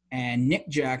 And Nick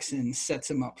Jackson sets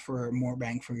him up for more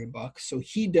bang for your buck. So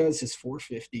he does his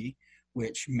 450,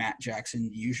 which Matt Jackson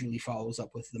usually follows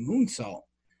up with the moonsault.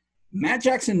 Matt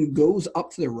Jackson goes up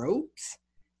to the ropes,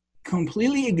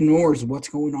 completely ignores what's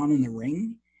going on in the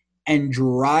ring, and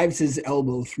drives his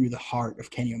elbow through the heart of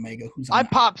Kenny Omega.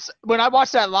 When I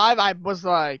watched that live, I was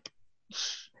like,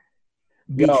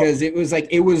 because it was like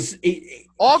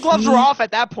all gloves were off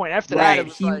at that point. After that, it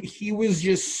was he was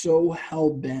just so hell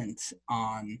bent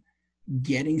on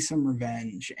getting some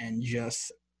revenge and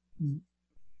just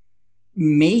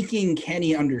making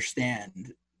Kenny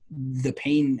understand the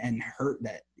pain and hurt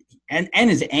that and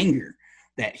his anger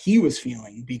that he was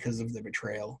feeling because of the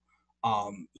betrayal.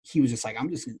 He was just like, I'm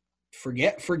just gonna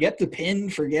forget the pin,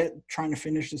 forget trying to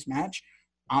finish this match.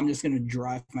 I'm just gonna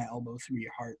drive my elbow through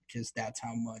your heart because that's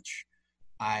how much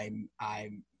I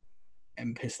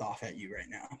am pissed off at you right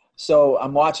now. So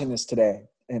I'm watching this today,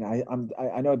 and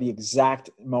I know the exact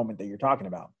moment that you're talking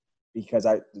about because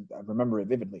I remember it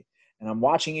vividly. And I'm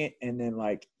watching it, and then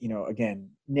again,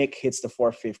 Nick hits the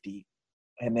 450,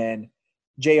 and then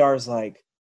JR's like,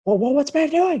 well, what's man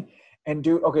doing? And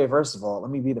dude, okay, first of all, let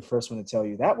me be the first one to tell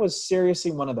you that was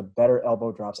seriously one of the better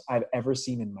elbow drops I've ever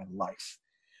seen in my life.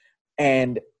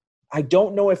 And I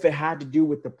don't know if it had to do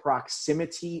with the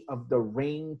proximity of the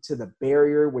ring to the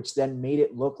barrier, which then made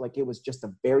it look like it was just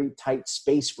a very tight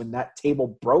space when that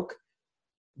table broke.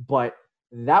 But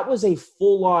that was a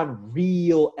full-on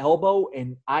real elbow,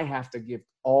 and I have to give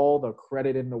all the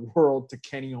credit in the world to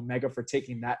Kenny Omega for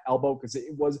taking that elbow because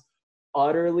it was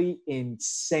utterly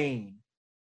insane.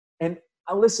 And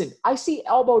listen, I see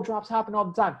elbow drops happen all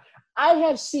the time. I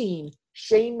have seen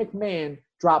Shane McMahon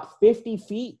drop 50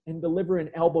 feet and deliver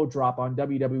an elbow drop on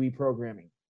WWE programming.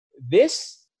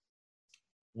 This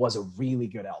was a really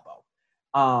good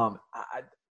elbow.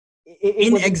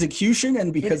 In execution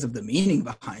and because of the meaning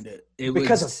behind it.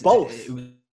 Because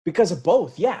of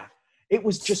both, yeah. It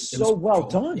was just so well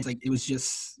done. It's like it was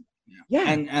just yeah.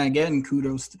 And again,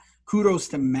 kudos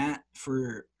to Matt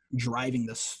for driving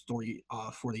the story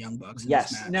for the Young Bucks. Yes.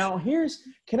 This match. Now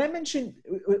can I mention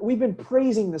we've been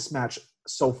praising this match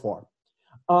so far.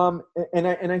 And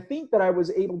I think that I was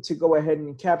able to go ahead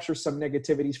and capture some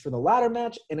negativities for the ladder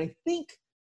match, and I think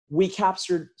we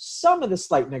captured some of the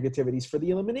slight negativities for the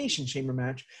Elimination Chamber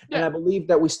match, and I believe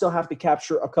that we still have to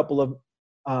capture a couple of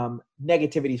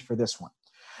negativities for this one.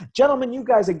 Gentlemen, you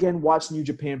guys again watch New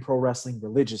Japan Pro Wrestling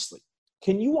religiously.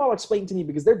 Can you all explain to me,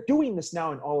 because they're doing this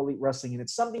now in All Elite Wrestling, and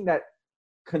it's something that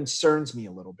concerns me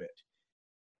a little bit.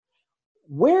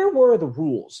 Where were the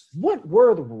rules? What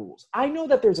were the rules? I know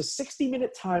that there's a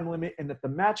 60-minute time limit and that the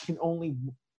match can only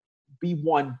be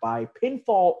won by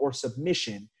pinfall or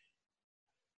submission.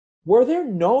 Were there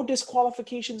no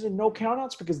disqualifications and no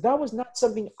countouts? Because that was not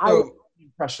something I was the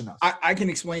impression of. I can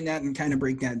explain that and kind of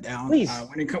break that down. Please.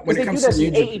 When it they comes do this to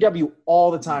in AEW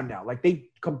all the time now. Like they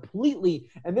completely,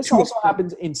 and this also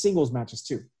happens in singles matches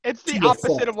too. It's the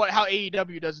opposite of how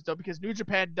AEW does it though, because New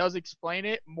Japan does explain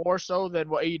it more so than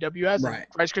what AEW has. Right.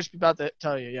 Rice Krispie about to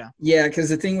tell you, yeah. Yeah, because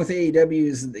the thing with AEW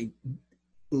is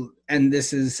and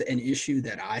this is an issue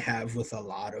that I have with a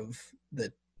lot of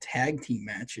the tag team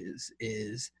matches,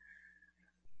 is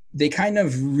they kind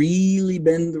of really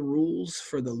bend the rules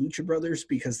for the Lucha Brothers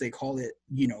because they call it,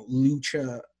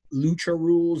 lucha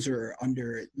rules or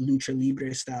under Lucha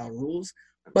Libre style rules.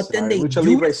 But then they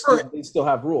still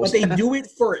have rules. But they do it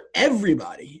for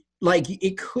everybody. Like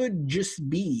it could just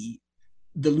be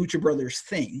the Lucha Brothers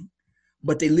thing,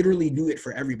 but they literally do it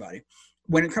for everybody.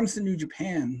 When it comes to New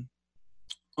Japan,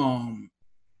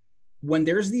 when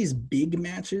there's these big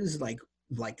matches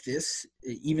like this,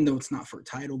 even though it's not for a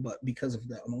title, but because of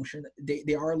the emotion,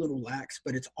 they are a little lax,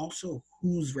 but it's also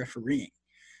who's refereeing.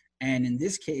 And in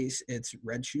this case, it's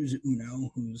Red Shoes Uno,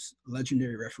 who's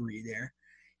legendary referee there.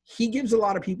 He gives a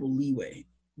lot of people leeway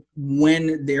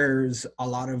when there's a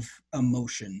lot of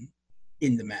emotion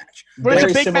in the match. When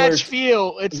it's a big match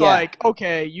feel, it's like,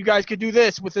 okay, you guys could do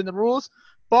this within the rules.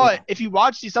 But if you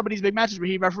watch some of these big matches where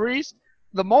he referees,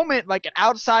 the moment like an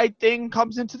outside thing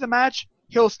comes into the match,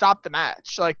 he'll stop the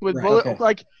match. Like with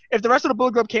like if the rest of the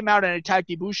Bullet Club came out and attacked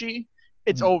Ibushi,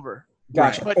 it's over.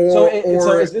 Gotcha. Right. But, so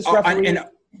is this referee?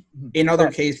 In other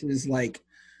cases, like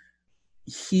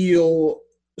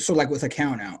like with a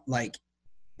count out, like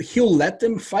he'll let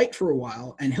them fight for a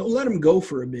while and he'll let them go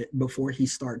for a bit before he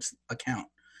starts a count.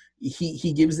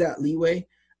 He gives that leeway,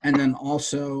 and then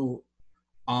also.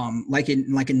 Like in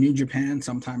New Japan,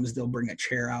 sometimes they'll bring a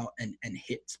chair out and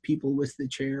hit people with the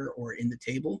chair or in the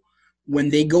table. When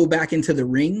they go back into the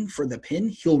ring for the pin,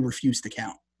 he'll refuse to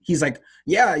count. He's like,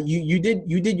 "Yeah, you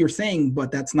did your thing,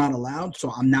 but that's not allowed. So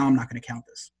I'm not going to count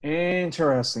this."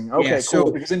 Interesting. Okay,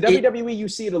 cool. Because in WWE, you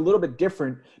see it a little bit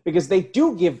different because they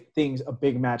do give things a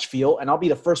big match feel, and I'll be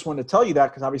the first one to tell you that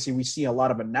because obviously we see a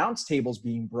lot of announce tables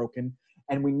being broken.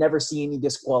 And we never see any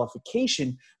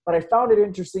disqualification. But I found it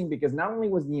interesting because not only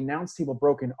was the announce table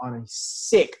broken on a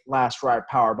sick last ride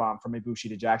powerbomb from Ibushi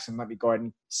to Jackson, let me go ahead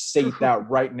and state that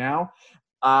right now.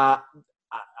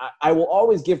 I will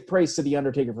always give praise to The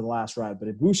Undertaker for the last ride, but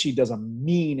Ibushi does a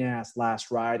mean-ass last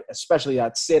ride, especially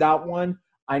that sit-out one.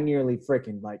 I nearly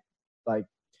freaking, like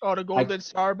Oh, the Golden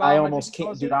Star Bomb. I almost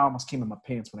came in my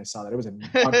pants when I saw that. It was an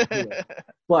unreal.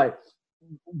 But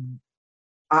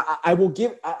I will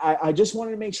give – I just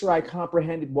wanted to make sure I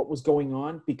comprehended what was going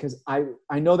on, because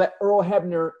I know that Earl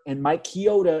Hebner and Mike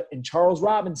Chioda and Charles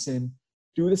Robinson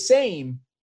do the same,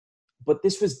 but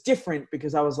this was different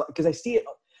because I see it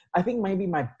 – I think maybe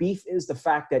my beef is the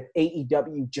fact that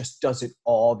AEW just does it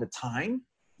all the time.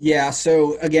 Yeah.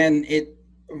 So again,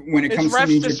 when it comes to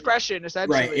ref's discretion,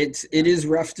 essentially. Right. It is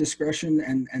ref discretion,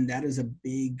 and that is a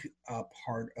big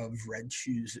part of Red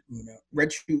Shoe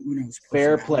Uno's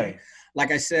fair personality. play.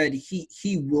 Like I said, he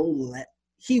will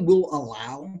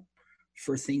allow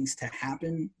for things to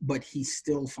happen, but he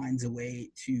still finds a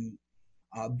way to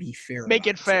be fair. Make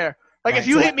it fair. Like, right. If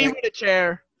you hit me with a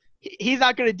chair, he's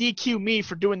not going to DQ me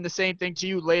for doing the same thing to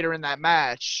you later in that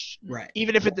match. Right.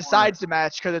 Even if it decides the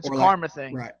match, because it's a karma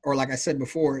thing. Right. Or like I said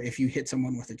before, if you hit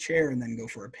someone with a chair and then go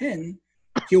for a pin,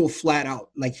 he'll flat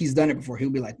out, like he's done it before, he'll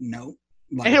be like, no.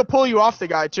 Like, and he'll pull you off the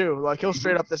guy too. Like, he'll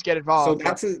straight up just get involved.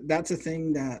 So that's a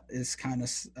thing that is kind of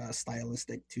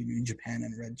stylistic to New Japan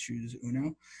and Red Shoes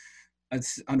Uno.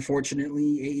 It's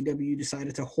unfortunately AEW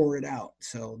decided to whore it out.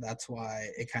 So that's why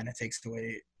it kind of takes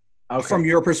away. Okay. From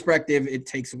your perspective, it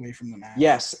takes away from the match.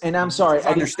 Yes, and I'm sorry. It's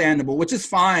understandable, which is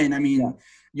fine. I mean,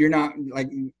 You're not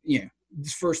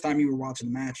this first time you were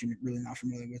watching the match, you're really not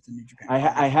familiar with the New Japan.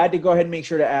 I had to go ahead and make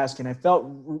sure to ask, and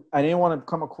I didn't want to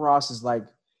come across as like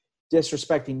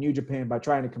disrespecting New Japan by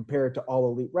trying to compare it to All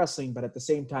Elite Wrestling, but at the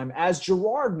same time, as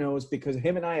Gerard knows, because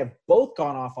him and I have both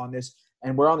gone off on this,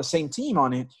 and we're on the same team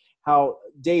on it, how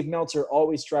Dave Meltzer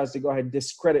always tries to go ahead and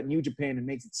discredit New Japan and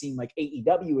makes it seem like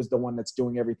AEW is the one that's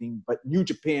doing everything, but New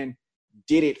Japan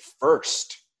did it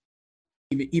first.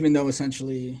 Even though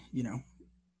essentially,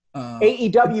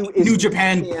 AEW is New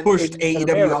Japan pushed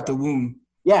AEW out the womb.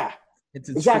 Yeah, it's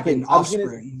exactly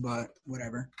offspring, but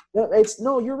whatever.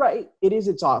 No, you're right. It is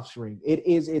its offspring.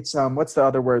 It's what's the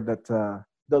other word that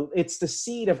it's the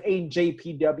seed of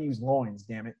AJPW's loins.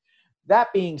 Damn it. That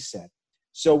being said.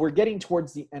 So we're getting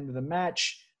towards the end of the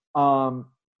match.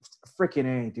 Freaking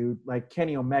A, dude. Like,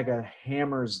 Kenny Omega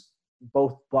hammers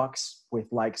both Bucks with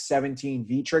like 17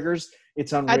 V-triggers.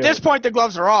 It's unreal. At this point, the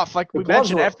gloves are off. Like we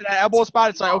mentioned, after that elbow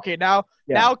spot, it's like, okay, now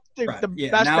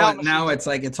it's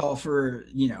like it's all for,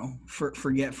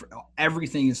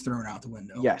 everything is thrown out the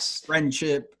window. Yes.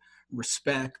 Friendship,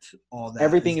 respect, all that.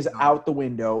 Everything is out the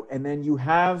window. And then you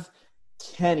have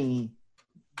Kenny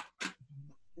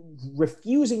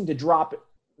refusing to drop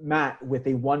Matt with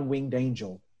a one-winged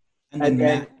angel. And then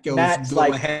Matt goes, Matt's go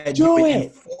like, ahead, do it.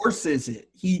 And forces it.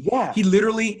 He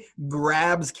literally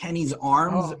grabs Kenny's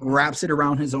arms, wraps it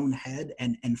around his own head,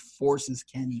 and forces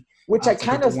Kenny. Which I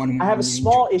have a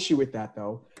small issue with that,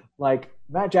 though. Like,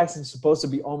 Matt Jackson's supposed to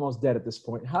be almost dead at this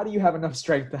point. How do you have enough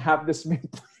strength to have this man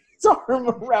put his arm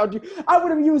around you? I would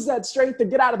have used that strength to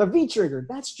get out of the V-trigger.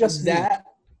 That's just that.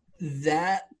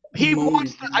 He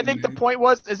wants to, I think the point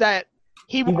is that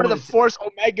he wanted to force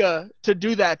Omega to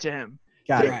do that to him.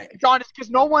 Got it. Right. Because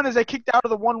no one is kicked out of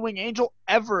the one-wing angel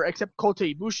ever except Kota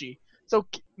Ibushi. So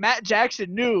Matt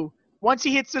Jackson knew once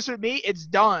he hits this with me, it's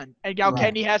done. And now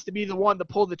Kenny has to be the one to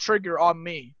pull the trigger on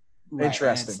me. Right.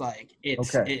 Interesting. It's like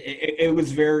it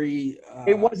was very.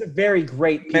 It was a very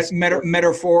great piece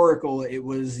metaphorical. It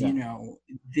was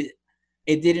it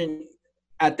didn't.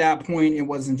 At that point, it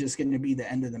wasn't just going to be the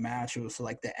end of the match. It was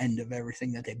like the end of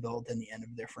everything that they built and the end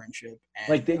of their friendship.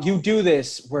 And, you do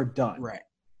this, we're done. Right.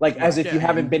 As if you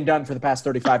haven't been done for the past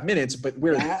 35 minutes, but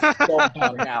we're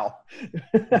done now.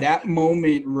 That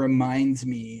moment reminds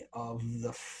me of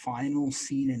the final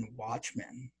scene in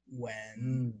Watchmen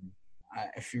when,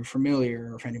 if you're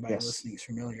familiar, or if anybody listening is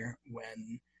familiar,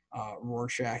 when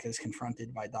Rorschach is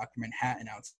confronted by Dr. Manhattan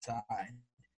outside,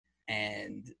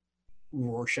 and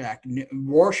Rorschach,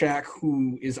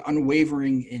 who is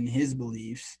unwavering in his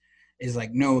beliefs, is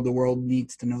like, no, the world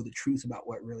needs to know the truth about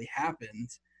what really happened.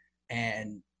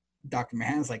 And Dr.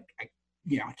 Manhattan's like, I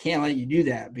can't let you do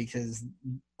that because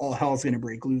all hell's going to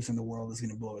break loose and the world is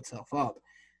going to blow itself up.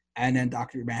 And then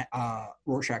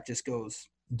Rorschach just goes,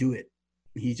 do it.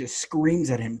 He just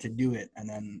screams at him to do it. And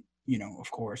then,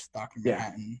 of course, Dr.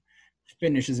 Manhattan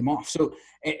finishes him off. So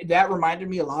that reminded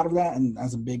me a lot of that. And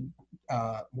as a big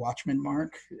Watchmen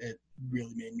mark, it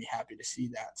really made me happy to see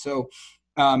that. So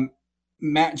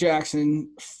Matt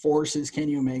Jackson forces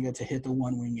Kenny Omega to hit the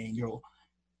one-wing angel.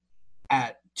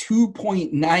 At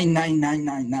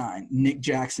 2.99999, Nick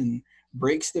Jackson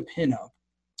breaks the pin up.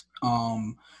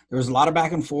 There was a lot of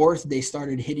back and forth. They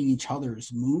started hitting each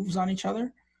other's moves on each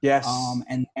other. Yes.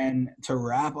 And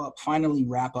to finally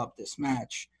wrap up this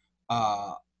match,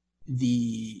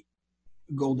 the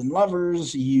Golden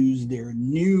Lovers use their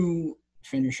new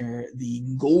finisher, the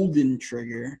Golden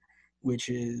Trigger, which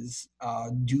is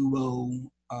duo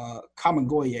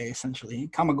Kamigoye, essentially.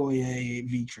 Kamigoye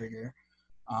V Trigger.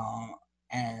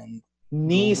 And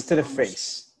knees to the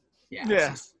face.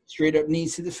 Yeah. Straight up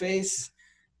knees to the face.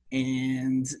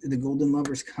 And the Golden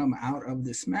Lovers come out of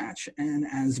this match. And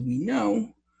as we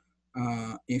know,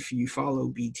 if you follow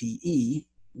BTE,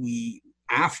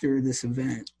 after this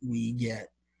event, we get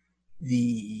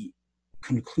the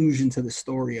conclusion to the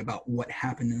story about what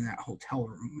happened in that hotel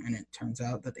room. And it turns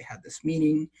out that they had this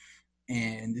meeting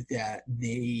and that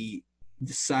they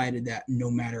decided that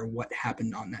no matter what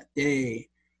happened on that day,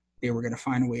 they were going to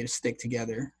find a way to stick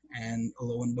together. And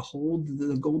lo and behold,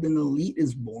 the Golden Elite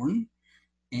is born.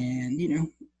 And,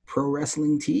 Pro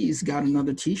Wrestling Tees got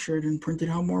another t-shirt and printed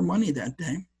out more money that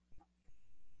day.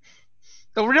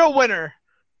 The real winner,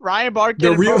 Ryan Barkin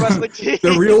and Pro Wrestling Tees.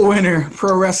 The real winner,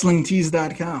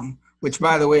 ProWrestlingTees.com, which,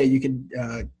 by the way, you could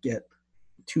get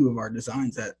 2 of our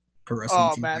designs at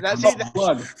ProWrestlingTees.com. Oh, man. That's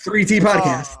plug. 3T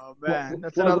Podcast. Oh, man.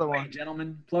 That's plug another away, one.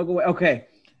 Gentlemen, plug away. Okay.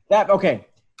 That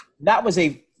was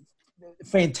a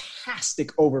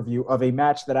fantastic overview of a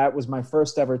match that was my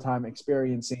first ever time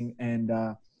experiencing. And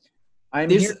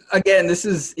it's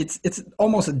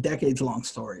almost a decades long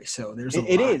story. So there's a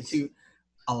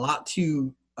lot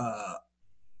to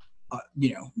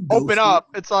open up.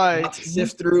 It's like a lot to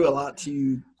sift through, a lot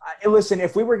to listen.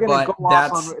 If we were going to go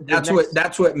off on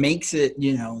that's what makes it.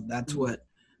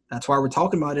 That's why we're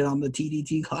talking about it on the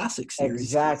TDT Classic series.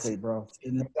 Exactly, bro.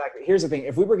 Exactly. Here's the thing: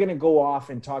 if we were going to go off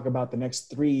and talk about the next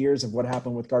 3 years of what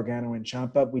happened with Gargano and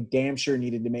Ciampa, we damn sure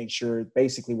needed to make sure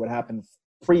basically what happened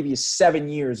previous 7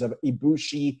 years of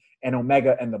Ibushi and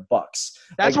Omega and the Bucks.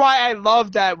 That's why I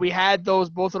love that we had both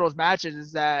of those matches.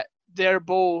 Is that they're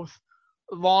both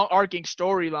long arcing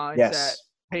storylines that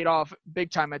paid off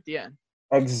big time at the end.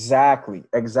 Exactly.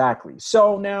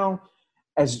 So now,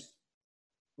 as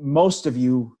most of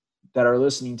you that are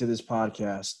listening to this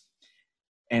podcast,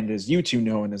 and as you two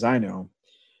know, and as I know,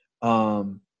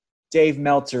 Dave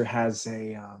Meltzer has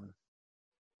a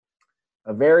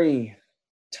very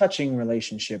touching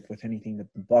relationship with anything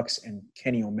that the Bucks and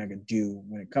Kenny Omega do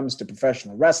when it comes to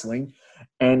professional wrestling,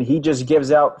 and he just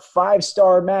gives out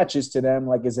 5-star matches to them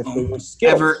like as if they were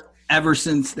skills. Ever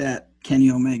since that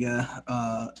Kenny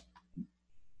Omega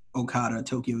Okada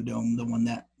Tokyo Dome, the one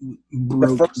that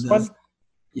broke the first one.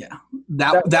 Yeah,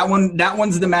 that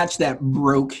one's the match that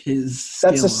broke his.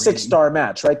 That's a 6-star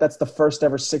match, right? That's the first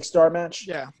ever 6-star match.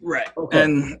 Yeah, right. Okay.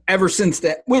 And ever since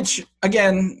that, which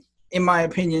again, in my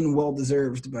opinion, well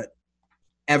deserved, but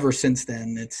ever since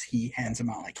then, he hands them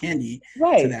out like candy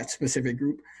to that specific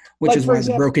group, which is why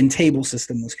the broken table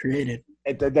system was created.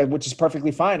 Which is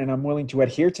perfectly fine, and I'm willing to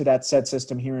adhere to that said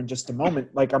system here in just a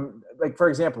moment. For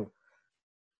example,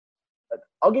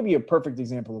 I'll give you a perfect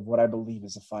example of what I believe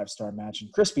is a 5-star match,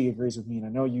 and Crispy agrees with me, and I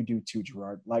know you do too,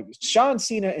 Gerard. Like John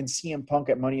Cena and CM Punk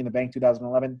at Money in the Bank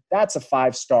 2011, that's a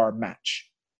 5-star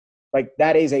match. Like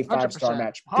that is a 5-star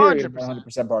match. Period.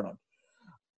 100% bar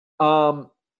none.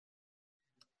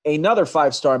 Another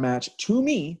 5-star match to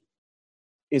me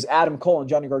is Adam Cole and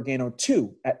Johnny Gargano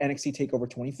 2 at NXT TakeOver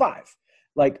 25.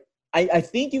 Like I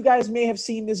think you guys may have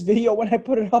seen this video when I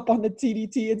put it up on the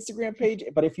TDT Instagram page,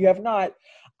 but if you have not,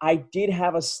 I did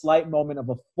have a slight moment of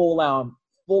a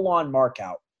full-on mark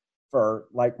out for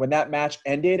like when that match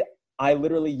ended. I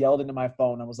literally yelled into my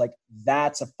phone. I was like,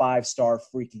 "That's a 5-star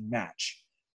freaking match,"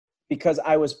 because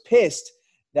I was pissed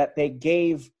that they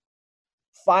gave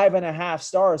 5.5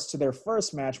 stars to their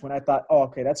first match when I thought, "Oh,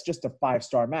 okay, that's just a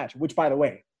 5-star match." Which, by the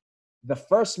way, the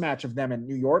first match of them in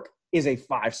New York is a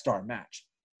 5-star match.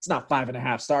 It's not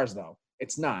 5.5 stars though.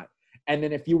 It's not. And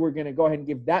then if you were going to go ahead and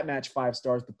give that match 5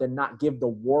 stars, but then not give the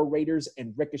War Raiders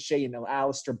and Ricochet and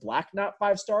Aleister Black not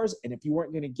 5 stars, and if you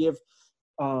weren't going to give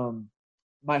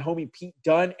my homie Pete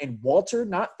Dunne and Walter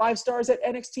not 5 stars at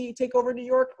NXT TakeOver New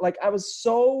York, like I was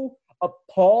so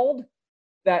appalled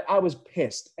that I was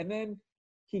pissed. And then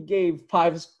he gave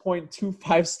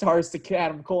 5.25 stars to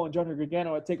Adam Cole and Johnny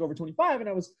Gargano at TakeOver 25, and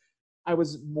I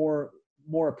was more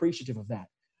appreciative of that.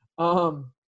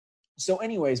 So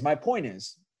anyways, my point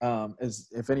is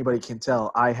if anybody can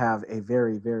tell, I have a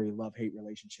very, very love-hate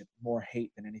relationship, more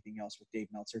hate than anything else with Dave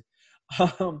Meltzer.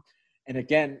 And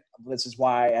again, this is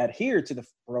why I adhere to the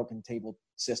broken table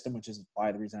system, which is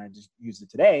why the reason I just used it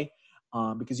today,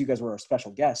 because you guys were a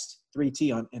special guest,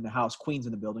 3T in the house, Queens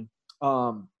in the building.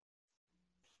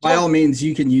 By all means,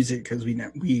 you can use it because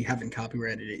we haven't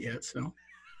copyrighted it yet. So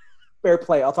Fair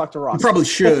play. I'll talk to Ross. You probably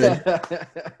should.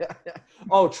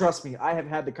 Oh, trust me. I have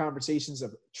had the conversations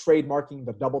of trademarking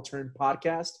the Double Turn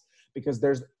podcast because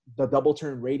there's the Double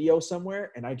Turn radio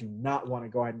somewhere, and I do not want to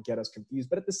go ahead and get us confused.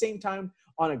 But at the same time,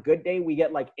 on a good day, we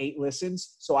get like 8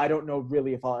 listens, so I don't know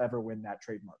really if I'll ever win that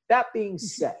trademark. That being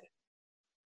said,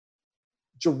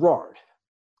 Gerard,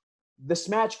 this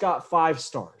match got 5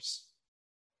 stars.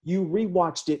 You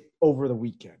rewatched it over the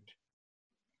weekend.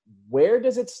 Where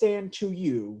does it stand to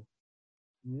you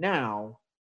now,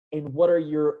 and what are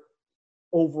your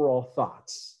overall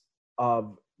thoughts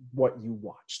of what you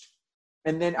watched?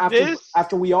 And then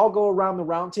after we all go around the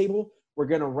round table, we're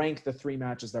going to rank the 3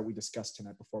 matches that we discussed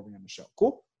tonight before we end the show.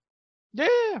 Cool?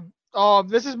 Yeah.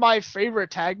 This is my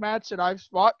favorite tag match that I've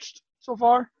watched so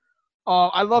far.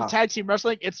 I love tag team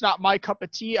wrestling. It's not my cup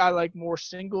of tea. I like more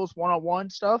singles, one-on-one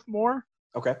stuff more.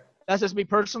 Okay. That's just me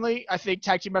personally. I think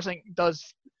tag team wrestling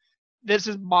does – this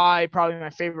is probably my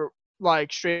favorite,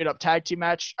 like, straight-up tag team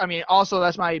match. I mean, also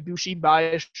that's my Ibushi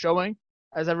bias showing.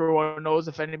 As everyone knows,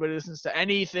 if anybody listens to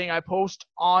anything I post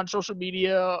on social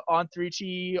media, on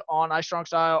 3T, on iStrong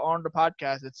Style, on the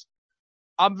podcast,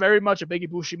 I'm very much a big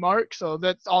Ibushi mark, so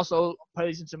that also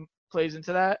plays into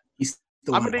that. He's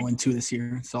still 1-2 this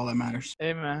year. That's all that matters.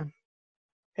 Hey, man.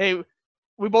 Hey,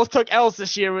 we both took L's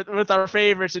this year with our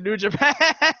favorites in New Japan.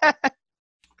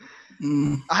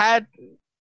 There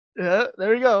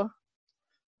we go.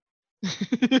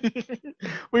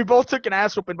 We both took an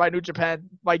ass whooping by New Japan,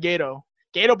 by Gato.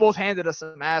 Gato both handed us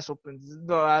some ass whoopings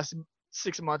the last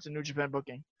 6 months in New Japan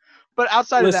booking. But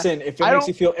outside of that, listen, if it makes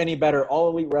you feel any better, All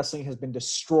Elite Wrestling has been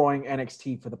destroying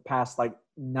NXT for the past,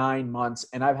 9 months,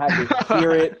 and I've had to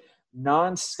hear it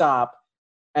nonstop.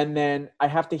 And then I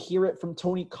have to hear it from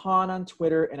Tony Khan on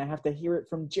Twitter, and I have to hear it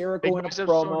from Jericho in a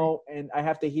promo, and I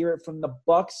have to hear it from the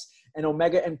Bucks and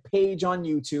Omega and Paige on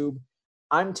YouTube.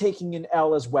 I'm taking an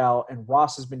L as well, and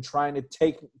Ross has been trying to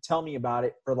tell me about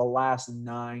it for the last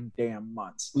 9 damn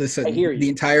months. Listen, the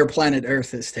entire planet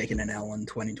Earth is taking an L in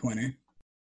 2020.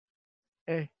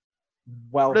 Hey.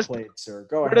 Well played, sir.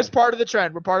 Go ahead. We're just part of the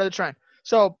trend. We're part of the trend.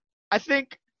 So I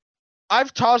think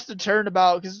I've tossed a turn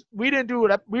about, because we didn't do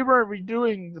it. We weren't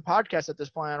redoing the podcast at this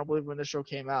point, I don't believe, when the show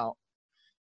came out.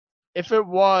 If it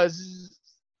was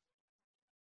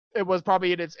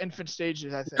probably in its infant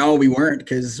stages, I think. No, we weren't,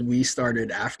 because we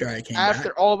started after I came back.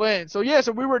 After All In. So, yeah,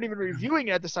 so we weren't even reviewing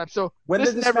it at this time. So when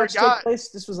did this match take place?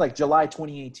 This was July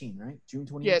 2018, right? June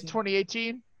 2018? Yeah,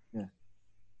 2018. Yeah.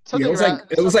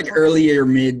 It was like early or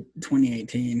mid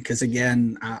 2018, because,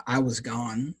 again, I was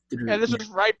gone. Yeah, this was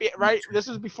right. This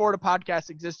was before the podcast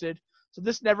existed. So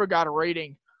this never got a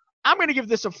rating. I'm going to give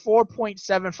this a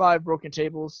 4.75 broken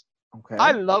tables. Okay.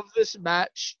 I love this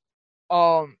match.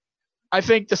 I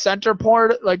think the center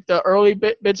part, the early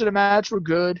bits of the match, were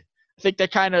good. I think they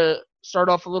kind of start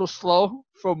off a little slow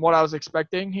from what I was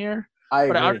expecting here. I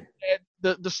agree. But I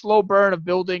understand the slow burn of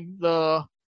building the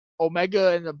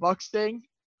Omega and the Bucks thing.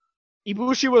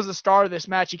 Ibushi was the star of this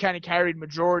match. He kind of carried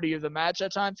majority of the match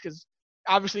at times, because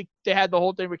obviously they had the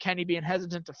whole thing with Kenny being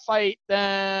hesitant to fight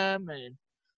them and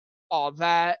all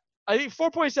that. I think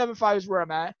 4.75 is where I'm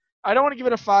at. I don't want to give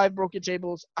it a 5 broken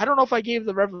tables. I don't know if I gave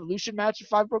the Revolution match a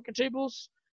 5 broken tables.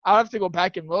 I'll have to go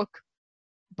back and look.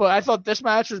 But I thought this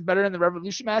match was better than the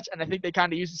Revolution match, and I think they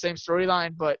kind of used the same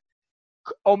storyline. But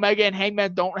Omega and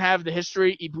Hangman don't have the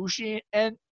history Ibushi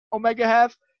and Omega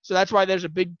have, so that's why there's a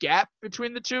big gap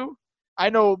between the two. I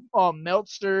know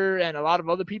Meltzer and a lot of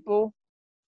other people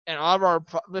and a lot of our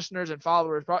listeners and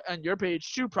followers on your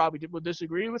page too probably would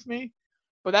disagree with me.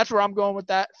 But that's where I'm going with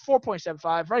that.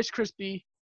 4.75. Rice Krispie,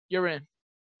 you're in.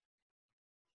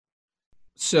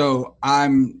 So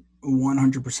I'm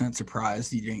 100%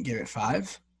 surprised you didn't give it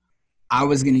 5. I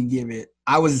was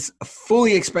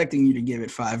fully expecting you to give it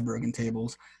 5 broken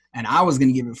tables, and I was going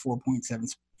to give it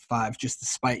 4.75 just to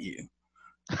spite you.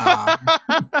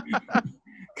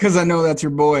 Because I know that's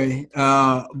your boy.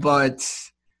 But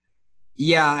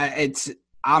yeah,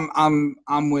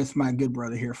 I'm with my good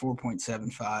brother here,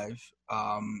 4.75.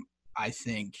 I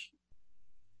think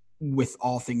with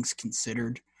all things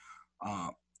considered,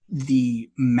 the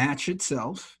match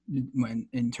itself, when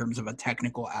in terms of a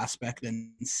technical aspect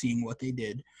and seeing what they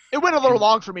did, it went a little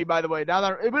long for me, by the way. Now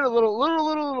that it went a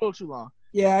little too long.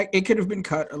 Yeah, it could have been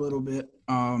cut a little bit.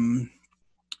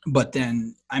 But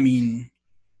then, I mean,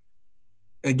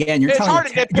 again, you're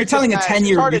telling a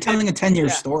 10-year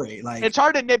story. Like, it's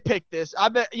hard to nitpick this. I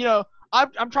bet,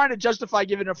 I'm trying to justify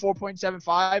giving it a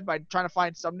 4.75 by trying to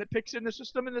find some nitpicks in the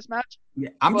system in this match. Yeah,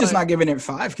 I'm just not giving it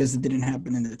 5 because it didn't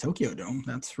happen in the Tokyo Dome.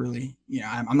 That's really,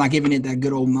 I'm not giving it that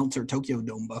good old Meltzer Tokyo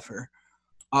Dome buffer.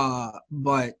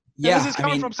 But yeah, this is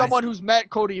coming from someone who's met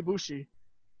Kota Ibushi.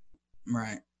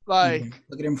 Right. Like,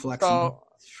 Look at him flexing. so,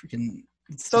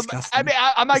 It's so disgusting. I mean,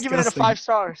 I'm not giving it a Disgusting. 5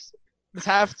 stars. Just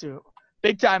have to.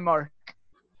 Big time mark.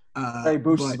 Hey,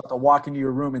 Bush is about to walk into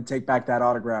your room and take back that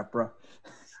autograph, bro.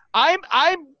 I'm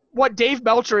what Dave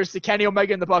Meltzer is to Kenny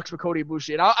Omega and the Bucks with Cody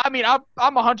Ibushi, and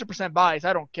I'm 100% biased.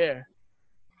 I don't care.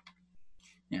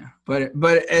 Yeah, but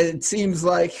it seems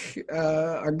like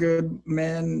our good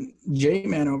man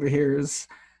J-Man over here is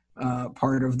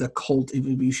part of the cult of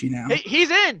Ibushi now.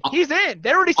 He's in.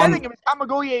 They're already sending him his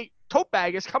Kamigoye tote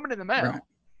bag. It's coming in the mail. Right.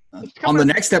 On the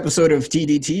next episode of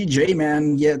TDT,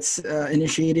 J-Man gets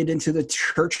initiated into the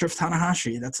Church of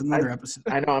Tanahashi. That's another episode.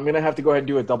 I know. I'm gonna have to go ahead and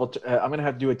do I'm gonna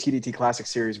have to do a TDT Classic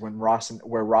series where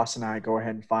Ross and I go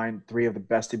ahead and find 3 of the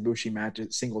best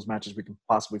Ibushi singles matches we can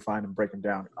possibly find and break them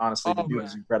down. Honestly, the dude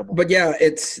is incredible. But yeah,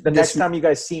 it's the next time you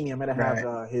guys see me, I'm gonna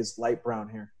have his light brown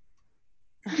hair.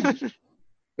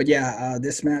 But yeah,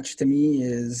 this match to me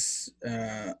is,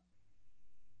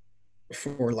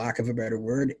 for lack of a better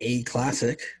word, a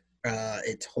classic.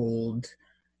 It told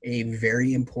a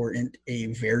very important,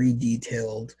 a very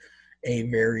detailed,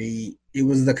 it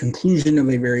was the conclusion of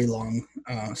a very long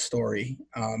story.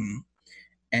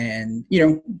 And,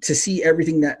 to see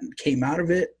everything that came out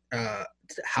of it,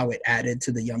 how it added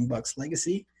to the Young Bucks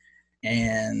legacy.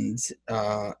 And,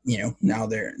 now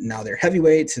they're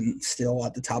heavyweights and still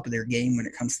at the top of their game when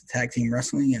it comes to tag team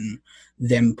wrestling, and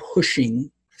them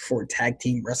pushing for tag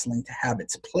team wrestling to have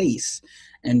its place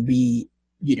and be,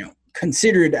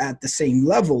 considered at the same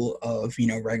level of,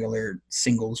 regular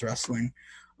singles wrestling.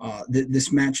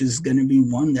 This match is going to be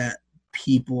one that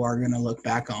people are going to look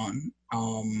back on.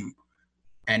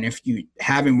 And if you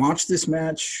haven't watched this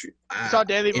match, it's on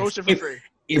Daily Motion for free.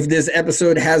 If this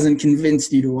episode hasn't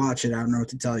convinced you to watch it, I don't know what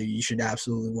to tell you. You should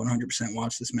absolutely 100%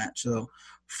 watch this match. So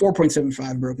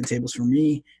 4.75 broken tables for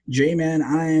me. J-Man,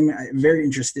 I'm very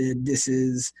interested. This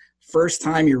is first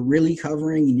time you're really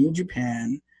covering New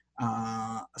Japan.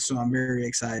 So I'm very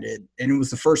excited. And it was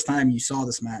the first time you saw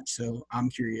this match, so I'm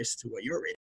curious to what your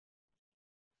rating.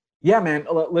 Yeah, man.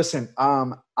 Listen,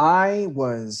 I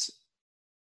was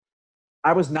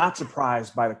not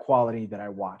surprised by the quality that I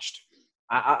watched.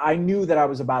 I knew that I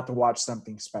was about to watch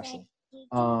something special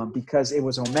because it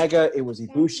was Omega, it was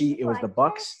Ibushi, it was the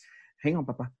Bucks. Hang on,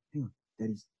 Papa. Hang on.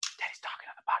 Daddy's talking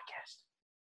on the podcast.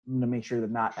 I'm going to make sure to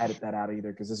not edit that out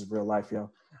either because this is real life,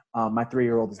 yo. My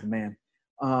 3-year-old is the man.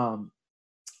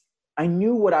 I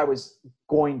knew what I was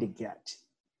going to get.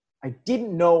 I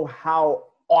didn't know how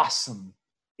awesome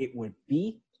it would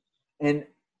be. And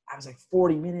I was like,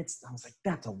 40 minutes. I was like,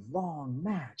 that's a long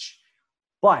match.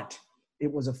 But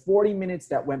it was a 40 minutes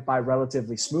that went by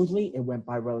relatively smoothly. It went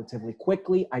by relatively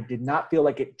quickly. I did not feel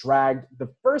like it dragged.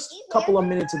 The first couple of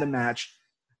minutes of the match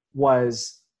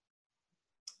was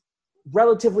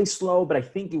relatively slow, but I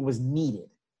think it was needed.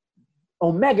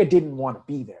 Omega didn't want to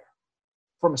be there.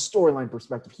 From a storyline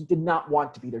perspective, he did not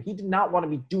want to be there. He did not want to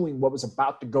be doing what was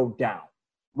about to go down,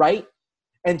 right?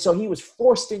 And so he was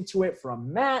forced into it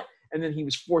from Matt, and then he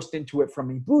was forced into it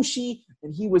from Ibushi,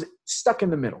 and he was stuck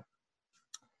in the middle.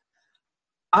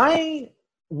 I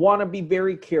want to be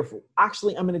very careful.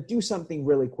 Actually, I'm going to do something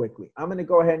really quickly. I'm going to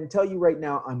go ahead and tell you right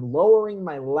now, I'm lowering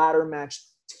my ladder match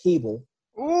table.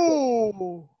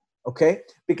 Ooh. Okay?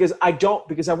 Because I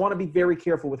want to be very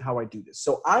careful with how I do this.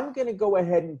 So I'm going to go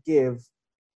ahead and give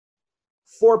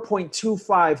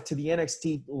 4.25 to the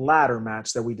NXT ladder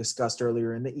match that we discussed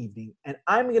earlier in the evening. And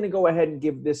I'm going to go ahead and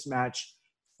give this match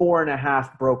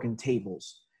 4.5 broken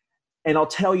tables. And I'll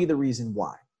tell you the reason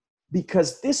why.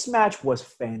 Because this match was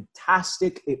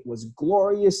fantastic. It was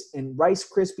glorious. And Rice,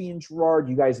 Crispy, and Gerard,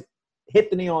 you guys hit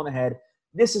the nail on the head.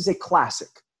 This is a classic.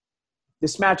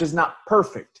 This match is not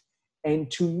perfect. And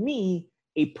to me,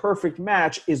 a perfect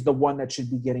match is the one that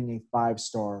should be getting a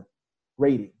 5-star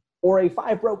rating or a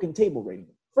 5 broken table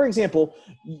rating. For example,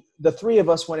 the 3 of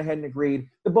us went ahead and agreed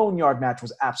the Boneyard match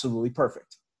was absolutely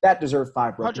perfect. That deserved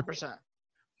 5 broken 100%.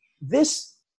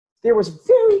 There was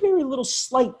very, very little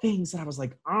slight things that I was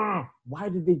like, why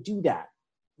did they do that?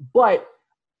 But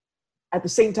at the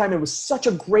same time, it was such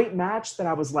a great match that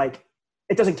I was like,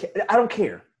 I don't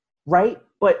care, right?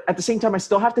 But at the same time, I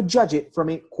still have to judge it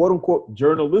from a quote-unquote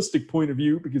journalistic point of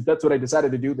view because that's what I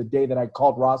decided to do the day that I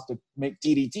called Ross to make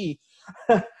TDT.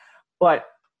 But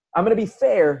I'm going to be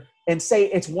fair and say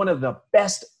it's one of the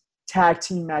best tag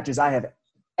team matches I have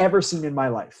ever seen in my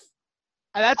life.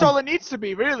 And that's all it needs to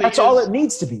be, really. That's all it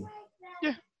needs to be.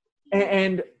 Yeah.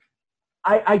 And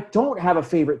I don't have a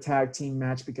favorite tag team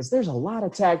match because there's a lot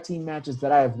of tag team matches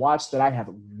that I have watched that I have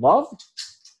loved.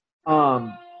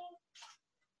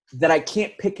 That I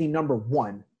can't pick a number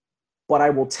one. But I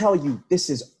will tell you, this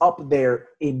is up there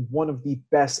in one of the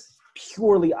best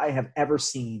purely I have ever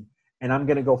seen, and I'm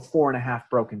going to go 4.5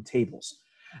 broken tables.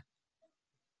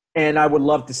 And I would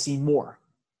love to see more.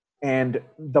 And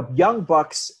the Young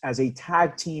Bucks as a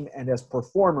tag team and as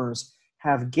performers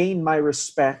have gained my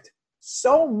respect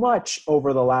so much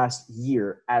over the last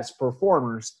year as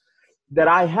performers that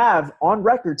I have on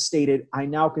record stated I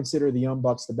now consider the Young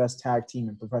Bucks the best tag team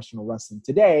in professional wrestling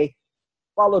today,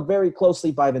 followed very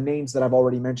closely by the names that I've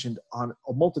already mentioned on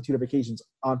a multitude of occasions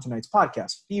on tonight's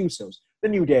podcast. The Usos, The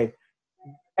New Day,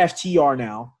 FTR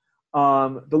now,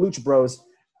 the Lucha Bros.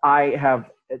 I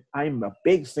am a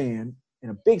big fan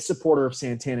and a big supporter of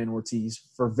Santana and Ortiz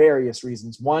for various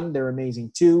reasons. One, they're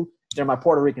amazing. Two, they're my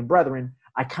Puerto Rican brethren.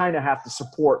 I kind of have to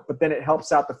support, but then it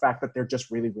helps out the fact that they're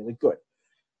just really, really good.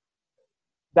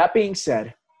 That being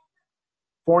said,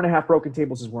 4.5 broken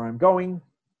tables is where I'm going.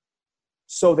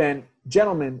 So then,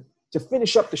 gentlemen, to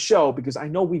finish up the show, because I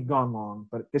know we've gone long,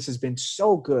 but this has been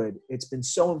so good. It's been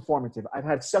so informative. I've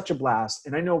had such a blast.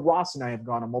 And I know Ross and I have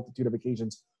gone on a multitude of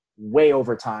occasions way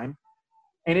over time.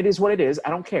 And it is what it is. I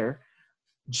don't care.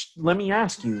 Let me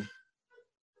ask you,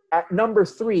 at number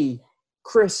 3,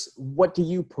 Chris, what do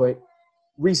you put?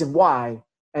 Reason why.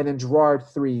 And then Gerard,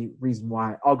 3, reason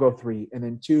why. I'll go 3. And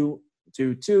then 2,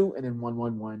 2, 2, and then 1,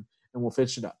 1, 1. And we'll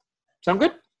finish it up. Sound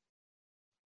good?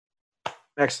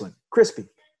 Excellent. Crispy,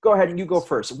 go ahead and you go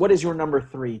first. What is your number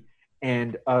 3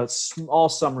 and a small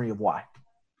summary of why?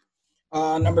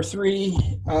 Number 3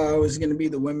 was going to be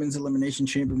the Women's Elimination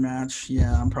Chamber match.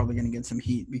 Yeah, I'm probably going to get some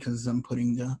heat because I'm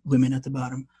putting the women at the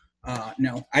bottom.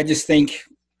 No, I just think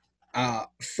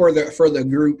for the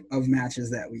group of matches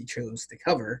that we chose to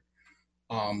cover,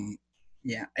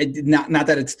 yeah, not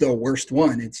that it's the worst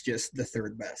one. It's just the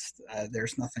third best.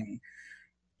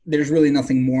 There's really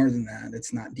nothing more than that.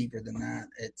 It's not deeper than that.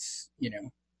 It's,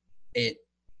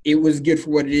 it was good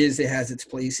for what it is. It has its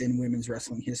place in women's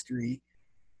wrestling history.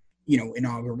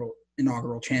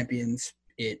 Inaugural champions.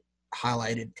 It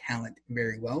highlighted talent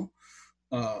very well.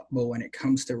 But when it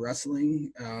comes to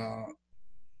wrestling,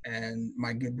 and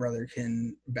my good brother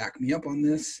can back me up on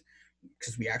this,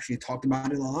 because we actually talked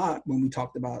about it a lot when we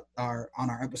talked about our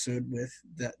episode with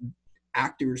the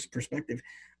actor's perspective.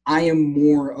 I am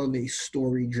more of a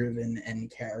story-driven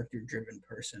and character-driven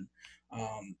person.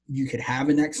 You could have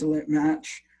an excellent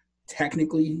match,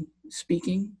 technically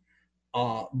speaking,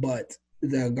 but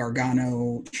the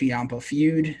Gargano-Ciampa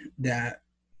feud that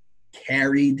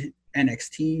carried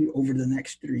NXT over the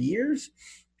next 3 years,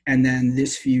 and then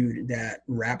this feud that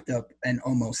wrapped up an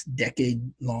almost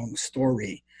decade-long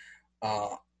story.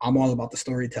 I'm all about the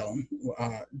storytelling.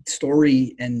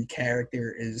 Story and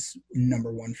character is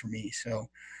number 1 for me. So,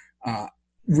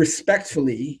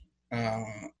 respectfully,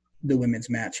 the women's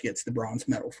match gets the bronze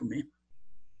medal for me.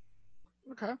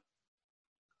 Okay.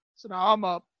 So now I'm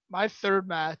up. My third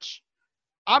match,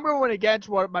 I'm going against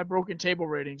what my broken table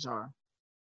ratings are.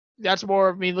 That's more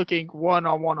of me looking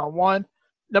one-on-one.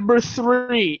 Number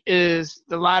 3 is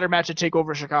the ladder match at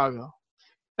TakeOver Chicago.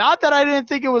 Not that I didn't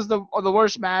think it was the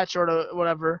worst match or the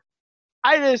whatever.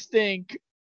 I just think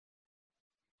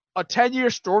a 10-year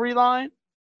storyline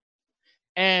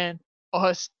and a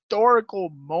historical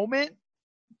moment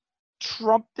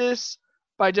trumped this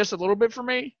by just a little bit for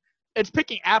me. It's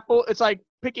picking apple. It's like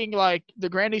picking like the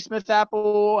Granny Smith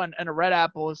apple and a red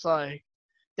apple. It's like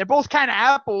they're both kind of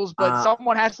apples, but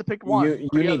someone has to pick one.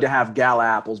 You need to have gala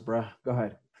apples, bro. Go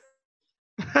ahead.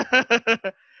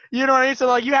 You know what I mean? So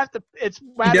like you have to. It's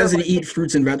he doesn't eat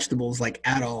fruits and vegetables like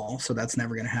at all, so that's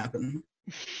never gonna happen.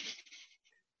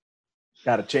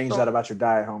 Got to change that about your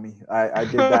diet, homie. I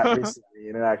did that recently,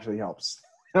 and it actually helps.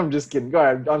 I'm just kidding. Go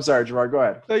ahead. I'm sorry, Gerard. Go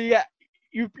ahead. So yeah,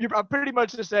 you're pretty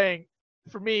much just saying,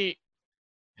 for me,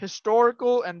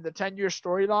 historical and the 10-year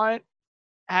storyline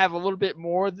have a little bit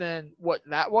more than what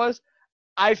that was.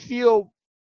 I feel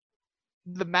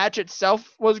the match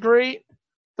itself was great.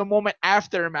 The moment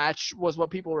after a match was what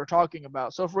people were talking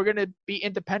about. So if we're going to be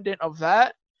independent of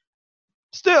that,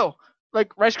 still,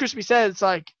 like Rice Krispie said, it's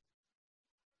like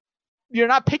you're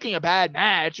not picking a bad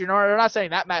match. You're not saying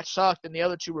that match sucked and the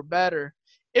other 2 were better.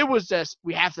 It was just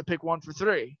we have to pick one for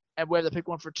 3 and we have to pick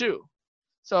one for 2.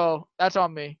 So that's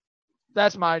on me.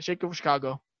 That's my TakeOver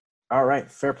Chicago. All right.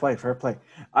 Fair play.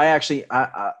 I actually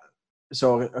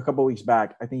so a couple of weeks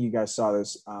back, I think you guys saw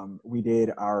this. We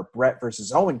did our Brett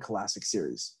versus Owen Classic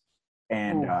series.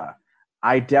 And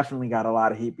I definitely got a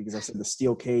lot of heat because I said the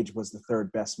steel cage was the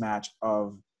third best match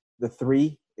of the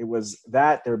 3. It was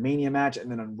that, their Mania match, and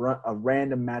then a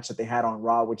random match that they had on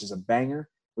Raw, which is a banger,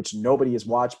 which nobody has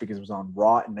watched because it was on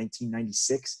Raw in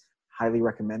 1996. Highly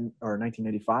recommend, or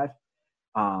 1995.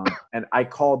 And I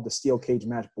called the steel cage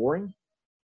match boring.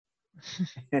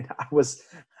 And I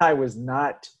was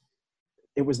not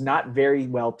it was not very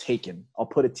well taken. I'll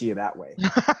put it to you that way.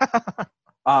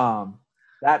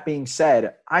 That being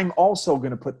said, I'm also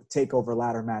going to put the TakeOver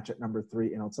ladder match at number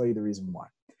 3, and I'll tell you the reason why.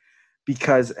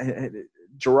 Because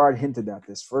Gerard hinted at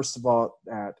this. First of all,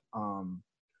 that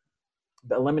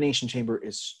the Elimination Chamber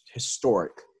is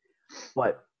historic,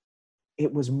 but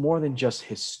it was more than just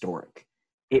historic.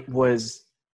 It was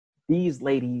these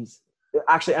ladies.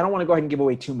 Actually, I don't want to go ahead and give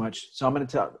away too much, so I'm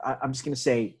just going to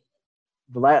say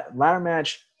the ladder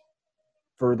match,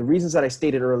 for the reasons that I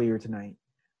stated earlier tonight,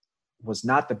 was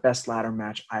not the best ladder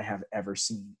match I have ever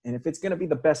seen. And if it's going to be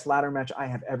the best ladder match I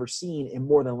have ever seen, it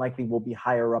more than likely will be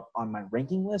higher up on my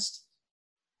ranking list.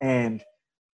 And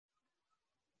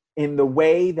in the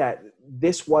way that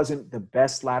this wasn't the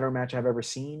best ladder match I've ever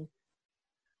seen,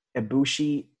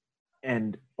 Ibushi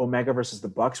and Omega versus the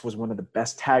Bucks was one of the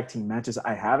best tag team matches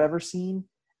I have ever seen.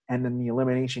 And then the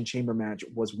Elimination Chamber match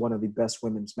was one of the best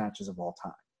women's matches of all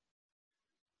time.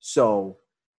 So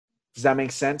does that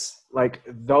make sense? Like,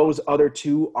 those other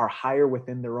two are higher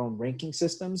within their own ranking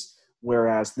systems,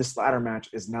 whereas this ladder match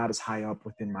is not as high up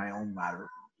within my own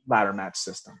ladder match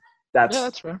system.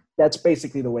 That's fair. That's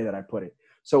basically the way that I put it.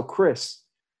 So, Chris,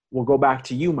 we'll go back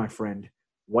to you, my friend.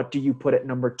 What do you put at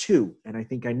number 2? And I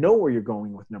think I know where you're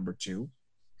going with number 2.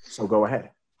 So go ahead.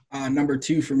 Number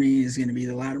 2 for me is going to be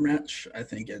the ladder match. I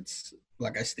think it's,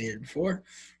 like I stated before,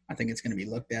 I think it's going to be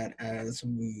looked at as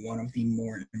one of the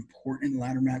more important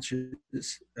ladder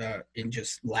matches in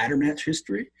just ladder match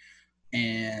history.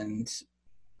 And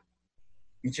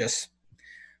just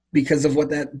because of what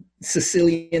that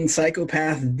Sicilian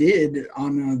psychopath did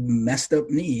on a messed up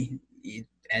knee,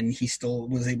 and he still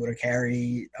was able to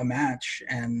carry a match,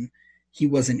 and he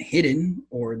wasn't hidden,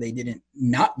 or they didn't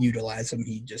not utilize him.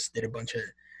 He just did a bunch of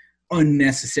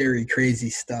unnecessary crazy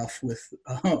stuff with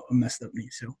a messed up knee.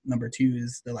 So number 2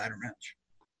 is the ladder match.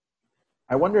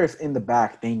 I wonder if in the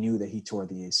back they knew that he tore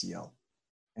the ACL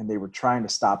and they were trying to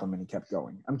stop him and he kept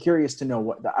going. I'm curious to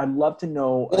know I'd love to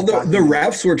know. Well, the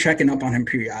refs were checking up on him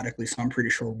periodically, so I'm pretty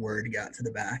sure word got to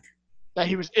the back that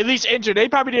he was at least injured. They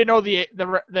probably didn't know the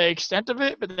extent of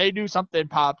it, but they knew something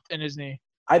popped in his knee.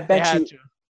 I bet you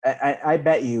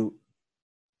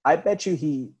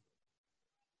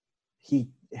he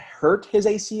hurt his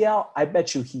ACL. I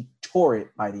bet you he tore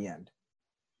it by the end.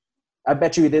 I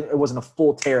bet you it wasn't a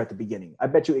full tear at the beginning. I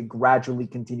bet you it gradually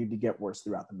continued to get worse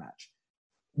throughout the match.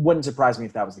 Wouldn't surprise me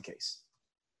if that was the case.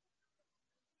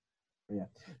 But yeah,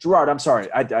 Gerard, I'm sorry.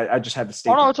 I just had to state.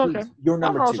 Oh no, it's okay. You're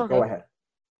number 2. Go ahead.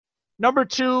 Number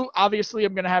 2, obviously,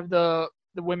 I'm gonna have the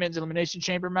women's elimination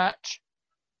chamber match.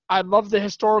 I love the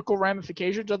historical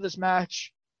ramifications of this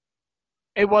match.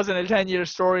 It wasn't a 10-year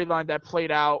storyline that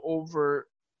played out over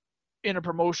in a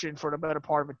promotion for the better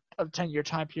part of a 10-year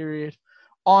time period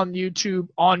on YouTube,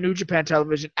 on New Japan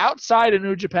Television, outside of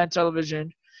New Japan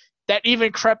Television, that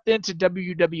even crept into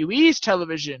WWE's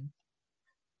television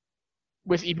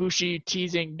with Ibushi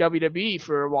teasing WWE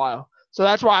for a while. So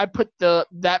that's why I put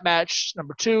that match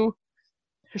number 2.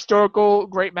 Historical,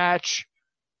 great match.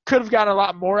 Could have gotten a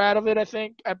lot more out of it, I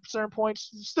think, at certain points.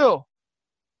 Still,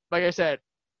 like I said,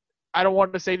 I don't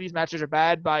want to say these matches are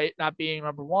bad by it not being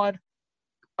number 1.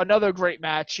 Another great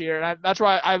match here. And that's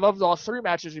why I loved all 3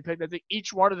 matches we picked. I think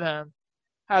each one of them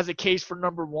has a case for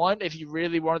number 1. If you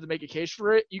really wanted to make a case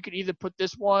for it, you could either put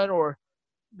this one or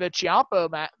the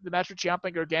the match with Ciampa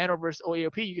and Gargano versus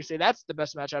OEOP. You could say that's the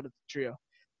best match out of the trio.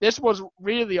 This was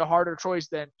really a harder choice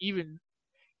than even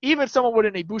someone with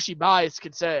an Ibushi bias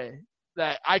could say,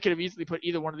 that I could have easily put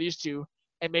either one of these two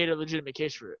and made a legitimate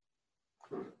case for it.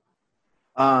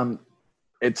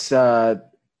 It's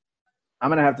I'm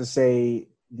gonna have to say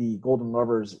the Golden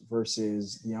Lovers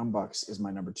versus the Young Bucks is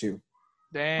my number 2.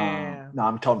 Damn. No,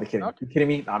 I'm totally kidding. Okay. You kidding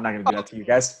me? No, I'm not gonna do that to you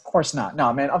guys. Of course not.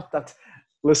 No, man.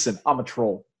 Listen, I'm a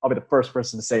troll. I'll be the first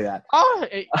person to say that.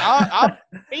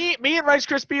 Me and Rice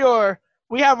Krispie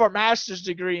we have our master's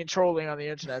degree in trolling on the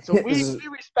internet, so we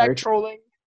respect trolling.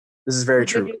 This is very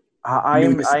true.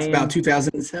 It's about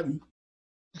 2007.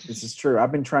 This is true.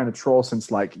 I've been trying to troll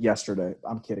since like yesterday.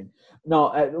 I'm kidding.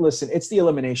 No, listen, it's the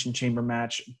Elimination Chamber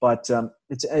match, but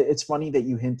it's funny that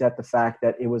you hint at the fact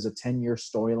that it was a 10-year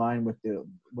storyline with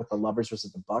the Lovers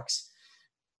versus the Bucks,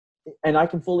 and I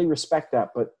can fully respect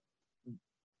that. But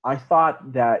I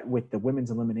thought that with the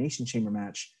Women's Elimination Chamber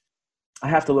match, I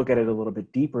have to look at it a little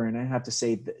bit deeper, and I have to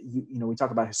say that we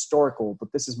talk about historical,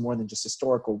 but this is more than just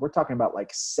historical. We're talking about like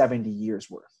 70 years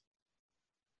worth.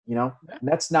 And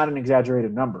that's not an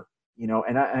exaggerated number.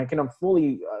 And I can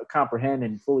fully comprehend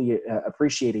and fully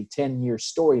appreciate a 10-year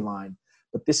storyline,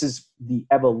 but this is the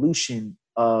evolution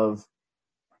of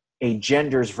a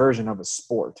gender's version of a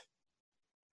sport.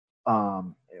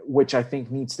 which I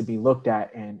think needs to be looked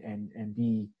at and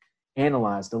be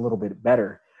analyzed a little bit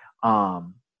better.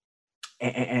 And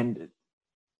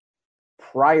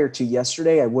prior to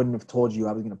yesterday, I wouldn't have told you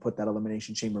I was going to put that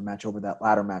Elimination Chamber match over that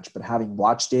ladder match. But having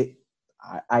watched it,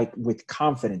 I with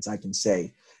confidence, I can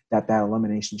say that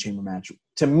Elimination Chamber match,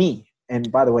 to me,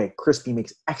 and by the way, Crispy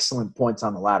makes excellent points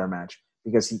on the ladder match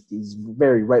because he's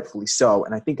very rightfully so.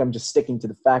 And I think I'm just sticking to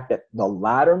the fact that the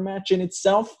ladder match in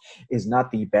itself is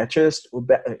not the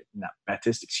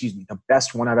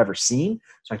best one I've ever seen.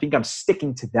 So I think I'm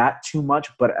sticking to that too much,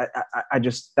 but I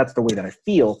just, that's the way that I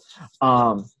feel.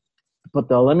 But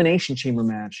the Elimination Chamber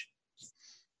match,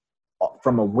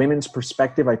 from a women's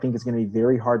perspective, I think it's going to be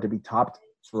very hard to be topped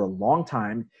for a long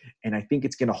time. And I think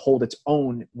it's going to hold its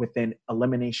own within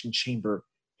Elimination Chamber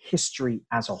history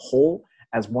as a whole,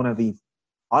 as one of the,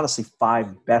 honestly,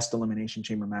 5 best Elimination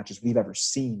Chamber matches we've ever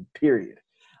seen, period.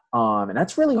 And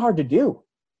that's really hard to do.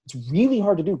 It's really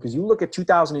hard to do because you look at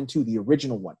 2002, the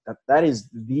original one, that is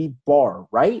the bar,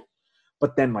 right?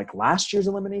 But then like last year's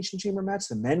Elimination Chamber match,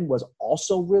 the men was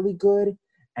also really good.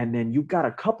 And then you've got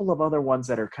a couple of other ones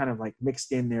that are kind of like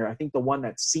mixed in there. I think the one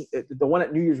at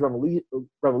New Year's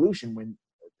Revolution when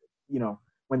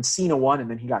Cena won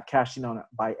and then he got cashed in on it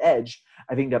by Edge,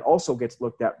 I think that also gets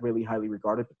looked at really highly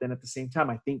regarded. But then at the same time,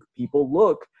 I think people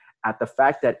look at the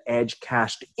fact that Edge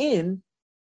cashed in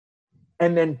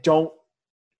and then don't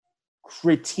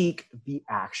critique the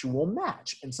actual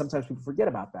match. And sometimes people forget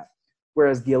about that.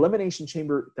 Whereas the Elimination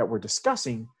Chamber that we're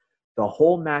discussing, the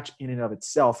whole match in and of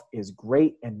itself is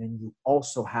great. And then you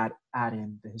also add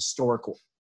in the historical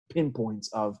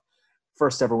pinpoints of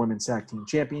first ever women's tag team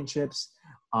championships,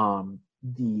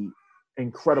 the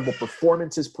incredible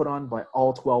performances put on by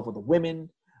all 12 of the women,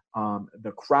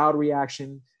 the crowd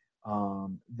reaction,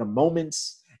 the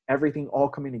moments, everything all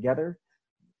coming together.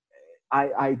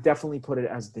 I definitely put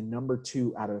it as the number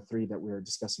 2 out of the 3 that we are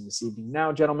discussing this evening.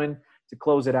 Now, gentlemen, to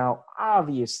close it out,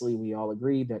 obviously we all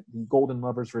agree that the Golden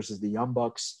Lovers versus the Young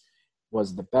Bucks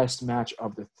was the best match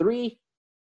of the 3.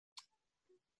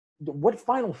 What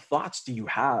final thoughts do you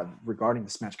have regarding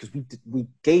this match? Because we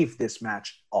gave this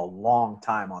match a long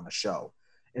time on the show.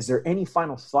 Is there any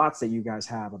final thoughts that you guys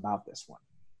have about this one?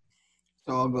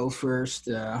 So I'll go first.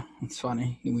 It's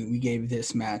funny. We gave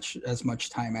this match as much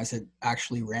time as it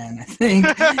actually ran, I think.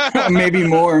 Maybe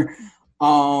more.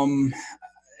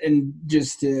 And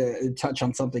just to touch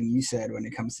on something you said when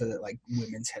it comes to like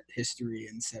women's history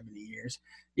in 70 years.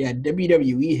 Yeah,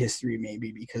 WWE history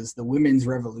maybe because the women's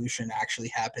revolution actually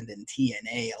happened in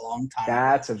TNA a long time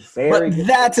ago.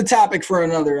 That's a topic for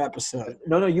another episode.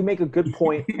 No, you make a good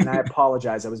point, and I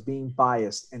apologize. I was being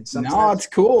biased. And sometimes no, it's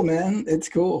cool, man. It's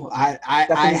cool. I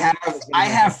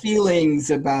have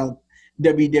feelings about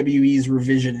WWE's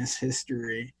revisionist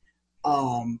history.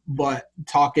 But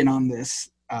talking on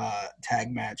this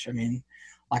tag match, I mean,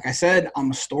 like I said,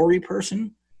 I'm a story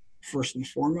person first and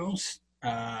foremost.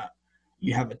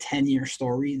 You have a 10-year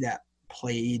story that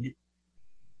played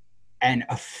and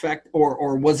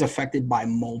was affected by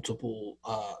multiple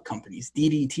companies,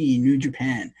 DDT, New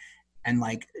Japan, and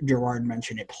like Gerard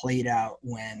mentioned, it played out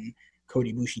when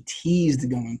Kota Ibushi teased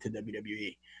going to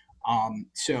WWE.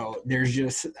 So there's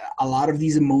just a lot of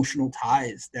these emotional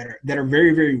ties that are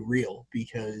very, very real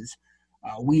because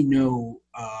we know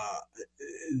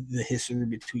the history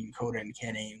between Kota and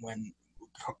Kenny when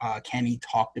Kenny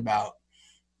talked about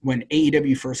when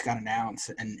AEW first got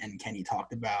announced and Kenny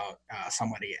talked about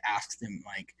somebody asked him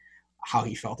like how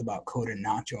he felt about Kota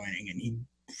not joining and he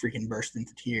freaking burst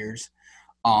into tears.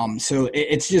 So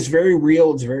it's just very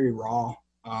real. It's very raw.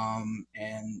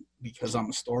 And because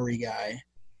I'm a story guy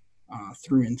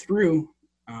through and through,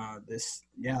 this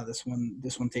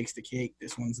one takes the cake.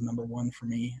 This one's number 1 for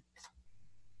me.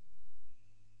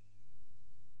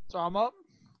 So I'm up?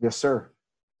 Yes, sir.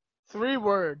 3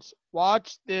 words.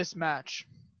 Watch this match.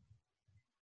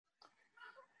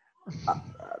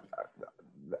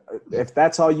 If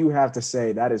that's all you have to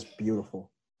say, that is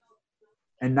beautiful.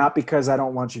 And not because I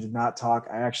don't want you to not talk.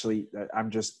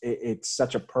 It's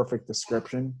such a perfect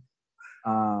description.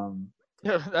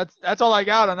 Yeah, that's all I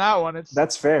got on that one.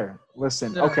 That's fair.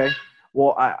 Listen, yeah. Okay.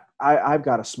 Well, I've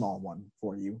got a small one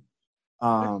for you.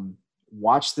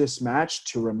 Watch this match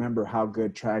to remember how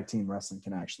good tag team wrestling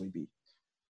can actually be.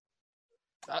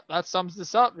 That sums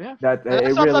this up, yeah. That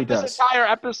sums really up does. This entire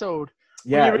episode.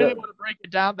 Yeah. When you really want to break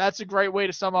it down, that's a great way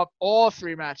to sum up all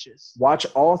 3 matches. Watch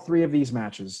all 3 of these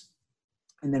matches,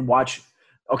 and then watch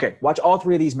all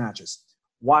 3 of these matches.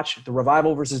 Watch the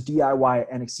Revival versus DIY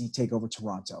at NXT TakeOver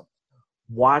Toronto.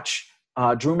 Watch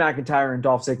Drew McIntyre and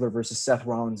Dolph Ziggler versus Seth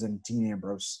Rollins and Dean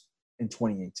Ambrose in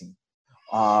 2018.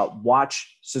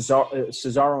 Watch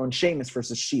Cesaro and Sheamus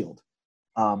versus Shield.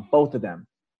 Both of them.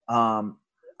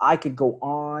 I could go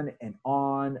on and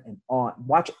on and on.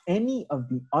 Watch any of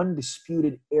the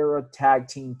Undisputed Era tag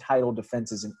team title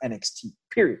defenses in NXT,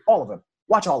 period. All of them.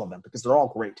 Watch all of them because they're all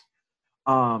great.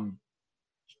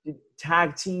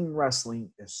 Tag team wrestling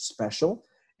is special,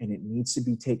 and it needs to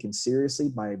be taken seriously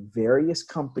by various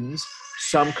companies.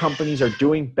 Some companies are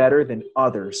doing better than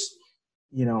others.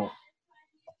 You know,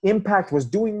 Impact was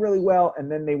doing really well,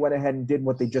 and then they went ahead and did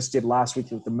what they just did last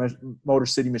week with the Motor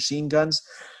City Machine Guns.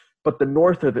 But the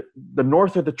North are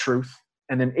the truth,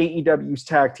 and then AEW's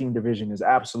tag team division is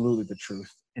absolutely the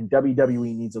truth, and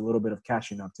WWE needs a little bit of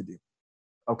catching up to do.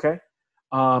 Okay?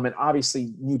 And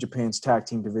obviously, New Japan's tag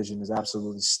team division is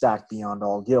absolutely stacked beyond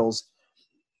all gills.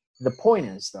 The point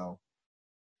is, though,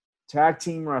 tag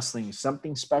team wrestling is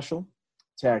something special.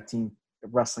 Tag team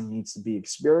wrestling needs to be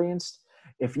experienced.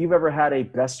 If you've ever had a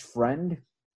best friend,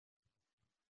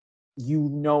 you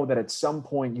know that at some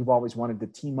point you've always wanted to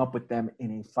team up with them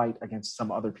in a fight against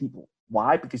some other people.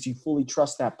 Why? Because you fully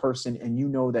trust that person, and you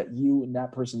know that you and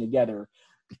that person together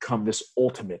become this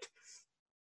ultimate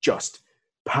just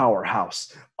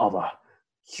powerhouse of a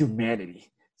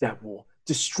humanity that will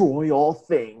destroy all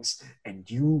things, and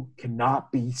you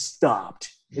cannot be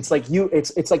stopped. It's like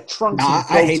it's like Trunks. Nah,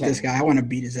 I hate this guy. I want to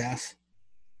beat his ass.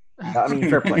 I mean,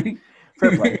 fair play.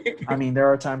 Fair play. I mean,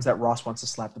 there are times that Ross wants to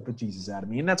slap the bejesus out of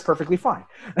me, and that's perfectly fine.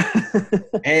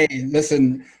 Hey,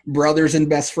 listen, brothers and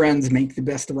best friends make the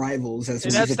best rivals.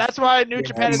 That's why New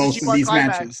Japan is most the of these G1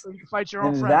 matches. climax. So you can fight your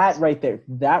own And friends.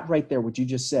 that right there, what you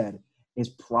just said, is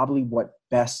probably what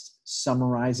best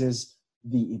summarizes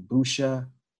the Ibushi,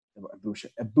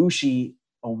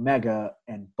 Omega,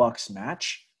 and Bucks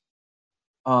match.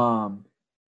 And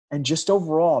just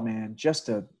overall, man, just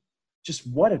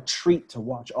what a treat to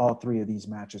watch all three of these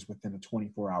matches within a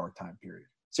 24-hour time period.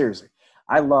 Seriously,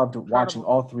 I loved watching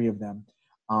all three of them.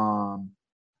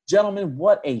 Gentlemen,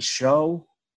 what a show.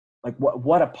 Like,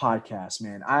 what a podcast,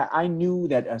 man. I knew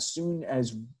that as soon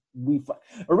as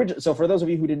so for those of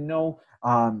you who didn't know,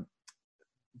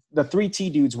 the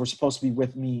 3T dudes were supposed to be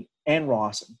with me and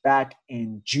Ross back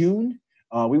in June.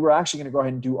 We were actually going to go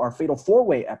ahead and do our Fatal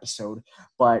 4-Way episode,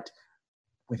 but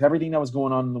with everything that was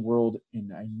going on in the world,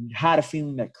 and I had a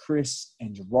feeling that Chris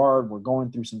and Gerard were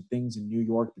going through some things in New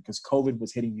York because COVID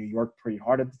was hitting New York pretty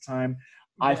hard at the time.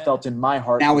 Yeah. I felt in my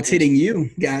heart. Now it's hitting you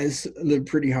guys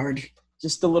pretty hard.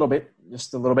 Just a little bit.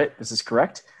 This is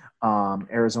correct.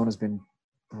 Arizona's been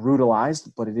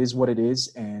brutalized, but it is what it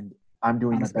is, and I'm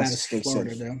doing my best to stay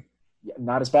safe. Yeah,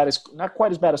 not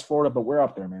quite as bad as Florida, but we're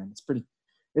up there, man.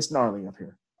 It's gnarly up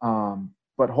here.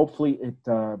 But hopefully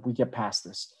we get past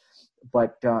this.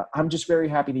 But I'm just very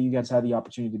happy that you guys had the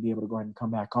opportunity to be able to go ahead and come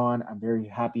back on. I'm very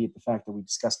happy at the fact that we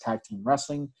discussed tag team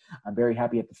wrestling. I'm very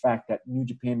happy at the fact that New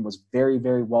Japan was very,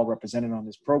 very well represented on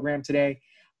this program today.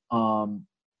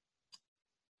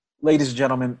 Ladies and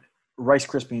gentlemen, Rice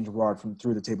Krispie and Gerard from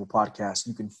Through the Table podcast.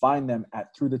 You can find them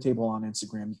at Through the Table on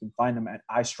Instagram. You can find them at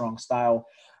Strong Style.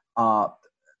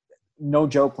 No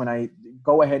joke, when I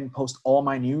go ahead and post all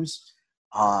my news,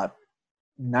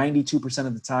 92%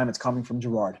 of the time it's coming from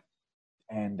Gerard.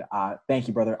 And thank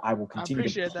you, brother. I will continue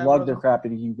to plug the crap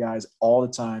into you guys all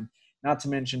the time. Not to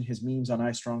mention his memes on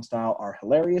iStrong Style are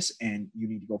hilarious, and you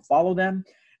need to go follow them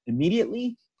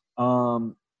immediately.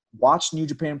 Watch New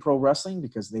Japan Pro Wrestling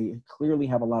because they clearly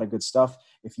have a lot of good stuff.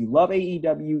 If you love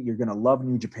AEW, you're going to love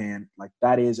New Japan. Like,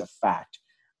 that is a fact.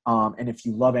 And if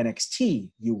you love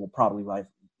NXT, you will probably love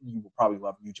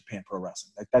New Japan Pro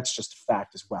Wrestling. Like, that's just a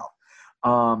fact as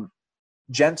well.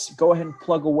 Gents, go ahead and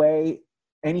plug away.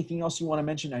 Anything else you want to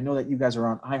mention? I know that you guys are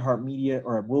on iHeartMedia,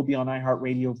 or will be on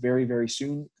iHeartRadio very, very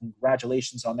soon.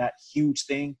 Congratulations on that huge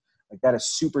thing. Like, that is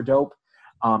super dope.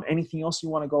 Anything else you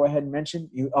want to go ahead and mention?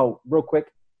 Real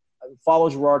quick, follow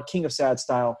Gerard, King of Sad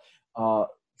Style.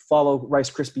 Follow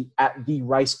Rice Krispie at the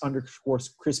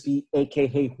Rice_Krispie,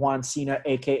 a.k.a. Juan Cena,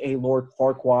 a.k.a. Lord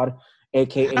Farquaad,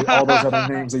 a.k.a. all those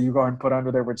other names that you go ahead and put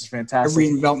under there, which is fantastic.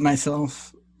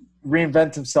 I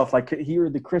reinvent himself like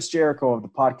you're the Chris Jericho of the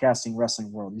podcasting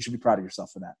wrestling world. You should be proud of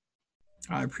yourself for that.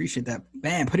 I appreciate that,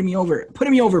 man. Putting me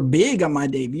over big on my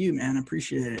debut, man. I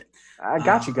appreciate it. I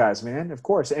got you guys, man. Of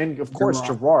course, and of course,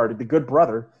 Gerard, the good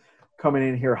brother, coming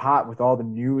in here hot with all the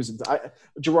news.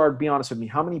 Gerard, be honest with me.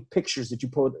 How many pictures did you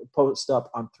post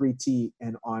up on 3T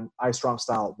and on iStrong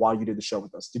Style while you did the show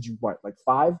with us? Did you like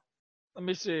 5? Let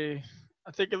me see.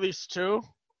 I think at least 2,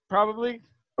 probably.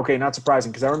 Okay, not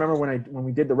surprising, because I remember when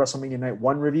we did the WrestleMania Night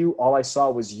 1 review, all I saw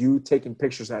was you taking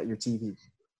pictures at your TV.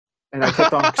 And I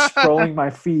kept on scrolling my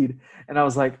feed, and I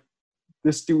was like,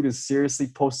 this dude is seriously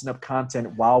posting up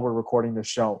content while we're recording the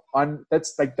show.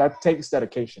 That takes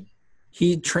dedication.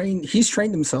 He's trained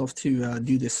himself to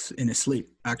do this in his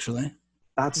sleep, actually.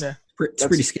 That's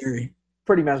pretty scary.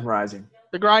 Pretty mesmerizing.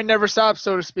 The grind never stops,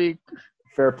 so to speak.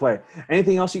 Fair play.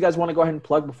 Anything else you guys want to go ahead and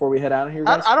plug before we head out of here,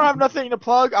 guys? I don't have nothing to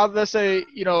plug. I'll just say,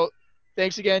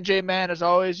 thanks again, J-Man, as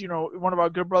always, one of our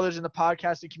good brothers in the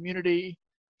podcasting community.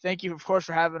 Thank you, of course,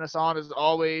 for having us on, as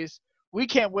always. We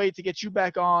can't wait to get you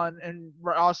back on, and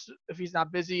Ross, if he's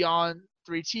not busy, on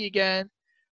 3T again.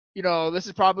 This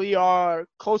is probably our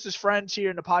closest friends here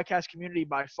in the podcast community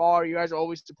by far. You guys are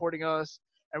always supporting us,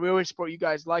 and we always support you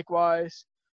guys likewise.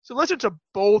 So listen to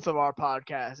both of our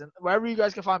podcasts, and wherever you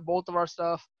guys can find both of our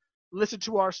stuff, listen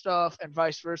to our stuff, and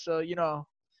vice versa.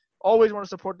 Always want to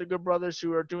support the good brothers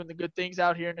who are doing the good things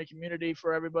out here in the community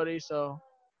for everybody. So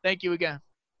thank you again.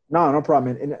 No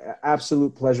problem. An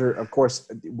absolute pleasure. Of course,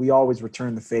 we always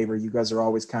return the favor. You guys are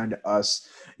always kind to us.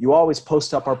 You always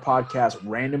post up our podcast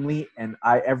randomly, and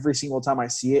every single time I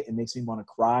see it, it makes me want to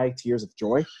cry tears of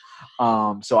joy.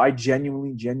 So I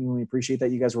genuinely appreciate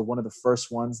that. You guys were one of the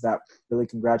first ones that really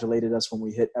congratulated us when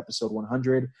we hit episode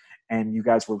 100, and you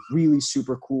guys were really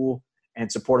super cool and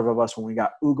supportive of us when we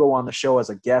got Ugo on the show as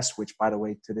a guest, which, by the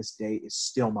way, to this day is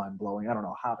still mind-blowing. I don't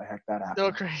know how the heck that happened.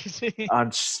 Still crazy.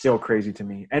 Still crazy to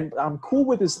me. And I'm cool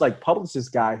with this,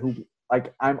 publicist guy who,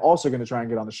 I'm also going to try and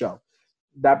get on the show.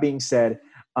 That being said,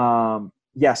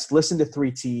 yes, listen to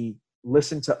 3T.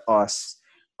 Listen to us.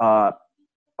 A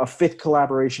fifth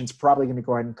collaboration is probably going to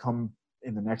go ahead and come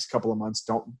in the next couple of months.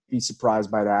 Don't be surprised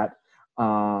by that.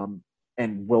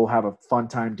 And we'll have a fun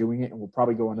time doing it, and we'll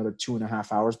probably go another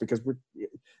 2.5 hours because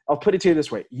I'll put it to you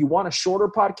this way. You want a shorter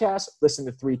podcast? Listen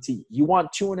to 3T. You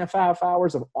want 2.5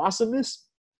 hours of awesomeness?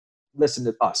 Listen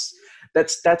to us.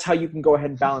 That's how you can go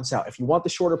ahead and balance out. If you want the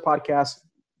shorter podcast,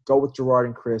 go with Gerard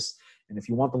and Chris. And if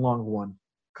you want the longer one,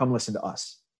 come listen to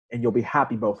us. And you'll be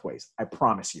happy both ways. I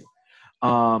promise you.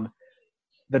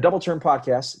 The Double Turn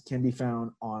podcast can be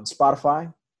found on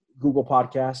Spotify, Google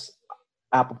Podcasts,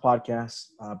 Apple Podcasts,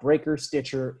 Breaker,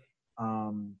 Stitcher,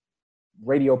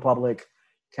 Radio Public,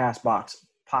 CastBox,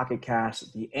 Pocket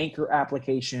Cast, the Anchor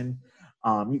application.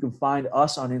 You can find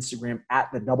us on Instagram at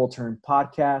the Double Turn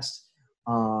Podcast.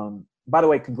 By the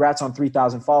way, congrats on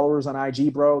 3,000 followers on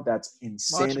IG, bro. That's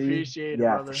insanity. Much appreciated,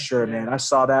 yeah, brother. for sure, man. I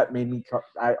saw that. Made me.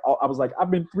 I was like, I've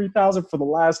been 3,000 for the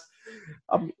last.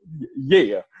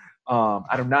 Yeah.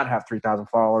 I do not have 3,000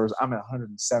 followers. I'm at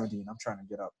 170, and I'm trying to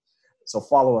get up. So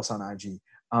follow us on IG.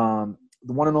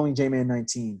 The one and only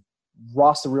J-Man19,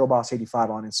 Ross the Real Boss 85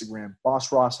 on Instagram,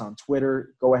 Boss Ross on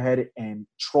Twitter. Go ahead and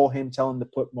troll him. Tell him to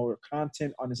put more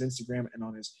content on his Instagram and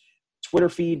on his Twitter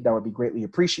feed. That would be greatly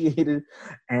appreciated.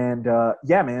 And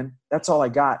yeah, man, that's all I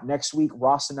got. Next week,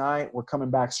 Ross and I, we're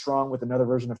coming back strong with another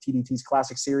version of TDT's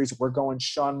classic series. We're going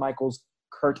Shawn Michaels,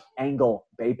 Kurt Angle,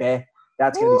 baby.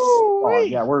 That's going to be so fun.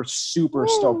 Yeah, we're super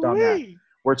stoked on that.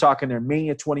 We're talking their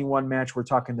Mania 21 match. We're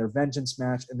talking their Vengeance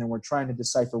match. And then we're trying to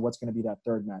decipher what's going to be that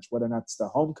third match, whether or not it's the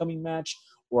Homecoming match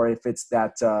or if it's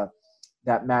that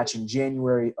match in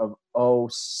January of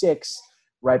 2006,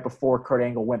 right before Kurt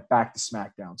Angle went back to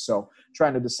SmackDown. So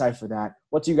trying to decipher that.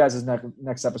 What's you guys'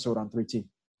 next episode on 3T?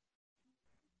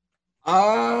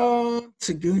 It's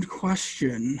a good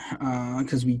question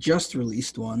because we just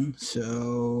released one.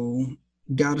 So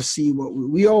got to see what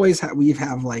we always have. We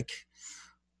have like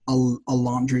a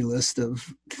laundry list of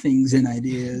things and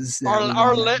ideas. That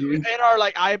our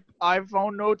like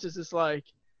iPhone notes is just like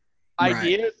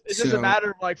ideas. Right. It's just a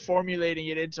matter of like formulating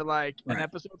it into like an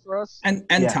episode for us. And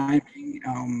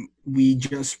timing. We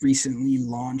just recently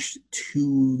launched 2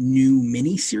 new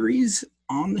mini series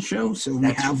on the show. So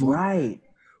we have one.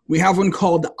 We have one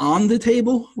called On the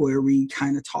Table, where we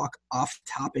kind of talk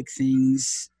off-topic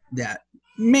things that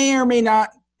may or may not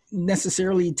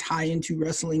necessarily tie into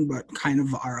wrestling, but kind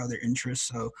of our other interests.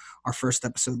 So our first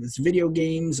episode was video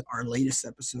games. Our latest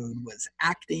episode was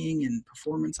acting and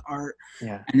performance art.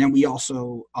 Yeah. And then we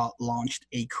also launched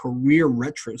a career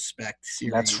retrospect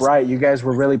series. That's right. You guys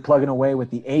were really plugging away with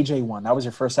the AJ one. That was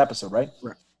your first episode, right?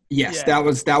 Right. Yes, yeah.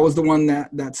 that was the one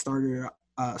that started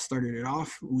it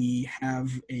off. We have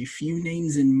a few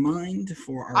names in mind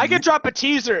for our. I could drop a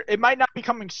teaser. It might not be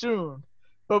coming soon,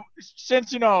 but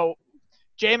since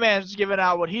J-Man's giving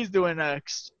out what he's doing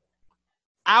next,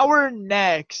 our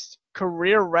next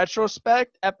career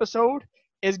retrospect episode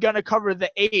is going to cover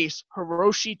the ace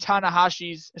Hiroshi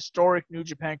Tanahashi's historic New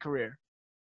Japan career.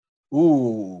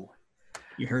 Ooh.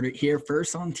 You heard it here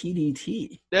first on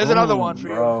TDT. There's another one for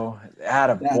you. Bro,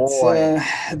 attaboy.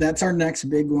 That's our next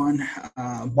big one.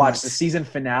 Watch, the season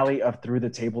finale of Through the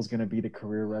Table is going to be the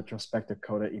career retrospect of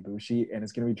Kota Ibushi, and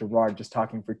it's going to be Gerard just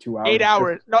talking for 2 hours. 8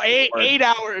 hours. No, 8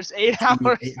 hours. 8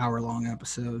 hours. 8-hour-long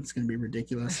episode. It's going to be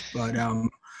ridiculous. But,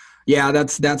 yeah,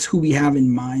 that's who we have in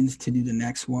mind to do the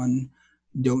next one.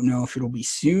 Don't know if it'll be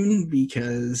soon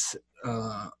because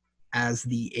as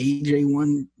the AJ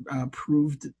one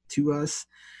proved to us,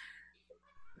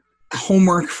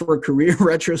 homework for career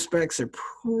retrospects are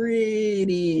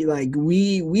pretty, like,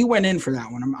 we went in for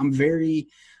that one. I'm very,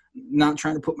 not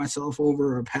trying to put myself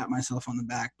over or pat myself on the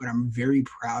back, but I'm very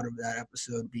proud of that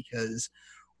episode because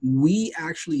we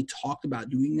actually talked about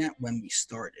doing that when we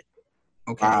started.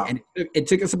 Okay. Wow. And it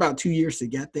took us about 2 years to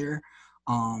get there.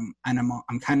 And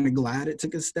I'm kind of glad it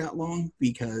took us that long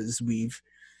because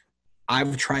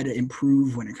I've tried to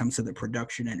improve when it comes to the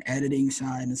production and editing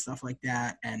side and stuff like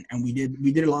that. And we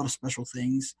did a lot of special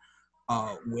things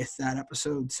with that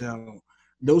episode. So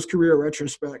those career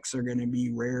retrospects are going to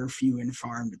be rare, few and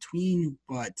far in between,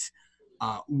 but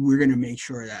we're going to make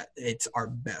sure that it's our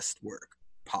best work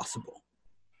possible.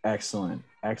 Excellent.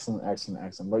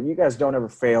 But you guys don't ever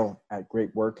fail at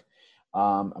great work.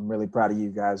 I'm really proud of you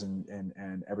guys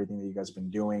and everything that you guys have been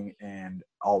doing, and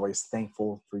always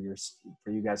thankful for you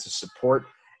guys' support,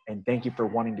 and thank you for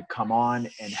wanting to come on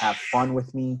and have fun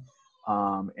with me.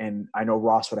 And I know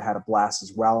Ross would have had a blast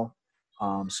as well.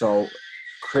 So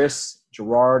Chris,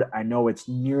 Gerard, I know it's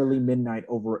nearly midnight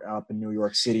up in New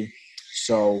York City.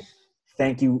 So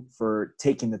thank you for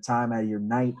taking the time out of your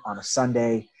night on a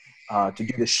Sunday to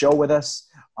do the show with us.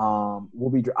 I'm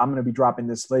going to be dropping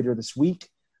this later this week.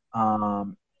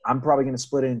 I'm probably going to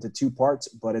split it into 2 parts,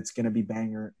 but it's going to be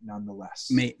banger nonetheless.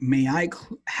 May I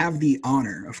have the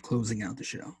honor of closing out the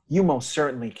show? You most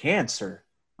certainly can, sir.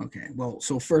 Okay. Well,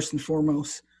 so first and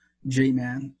foremost,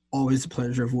 J-Man, always a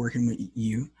pleasure of working with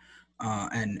you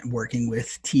and working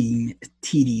with Team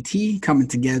TDT, coming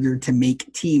together to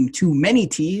make Team Too Many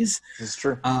T's. This is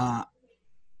true.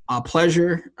 A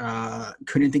pleasure.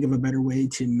 Couldn't think of a better way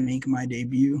to make my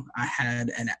debut. I had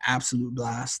an absolute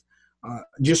blast.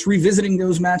 Just revisiting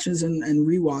those matches and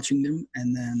rewatching them,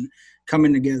 and then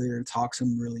coming together to talk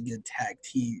some really good tag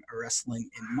team wrestling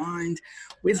in mind.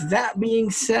 With that being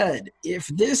said, if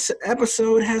this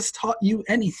episode has taught you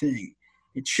anything,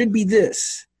 it should be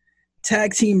this.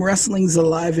 Tag team wrestling's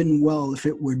alive and well. If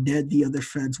it were dead, the other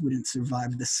feds wouldn't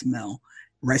survive the smell.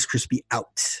 Rice Krispie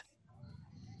out.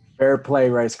 Fair play,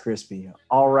 Rice Krispie.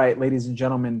 All right, ladies and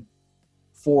gentlemen,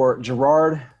 for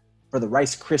Gerard, for the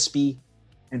Rice Krispie,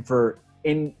 and for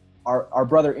our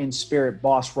brother in spirit,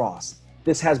 Boss Ross,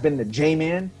 this has been the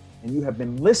J-Man, and you have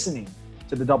been listening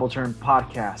to the Double Turn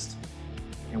Podcast.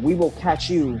 And we will catch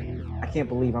you. I can't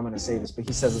believe I'm going to say this, but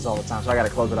he says this all the time, so I got to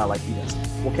close it out like he does.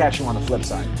 We'll catch you on the flip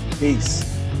side.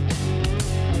 Peace.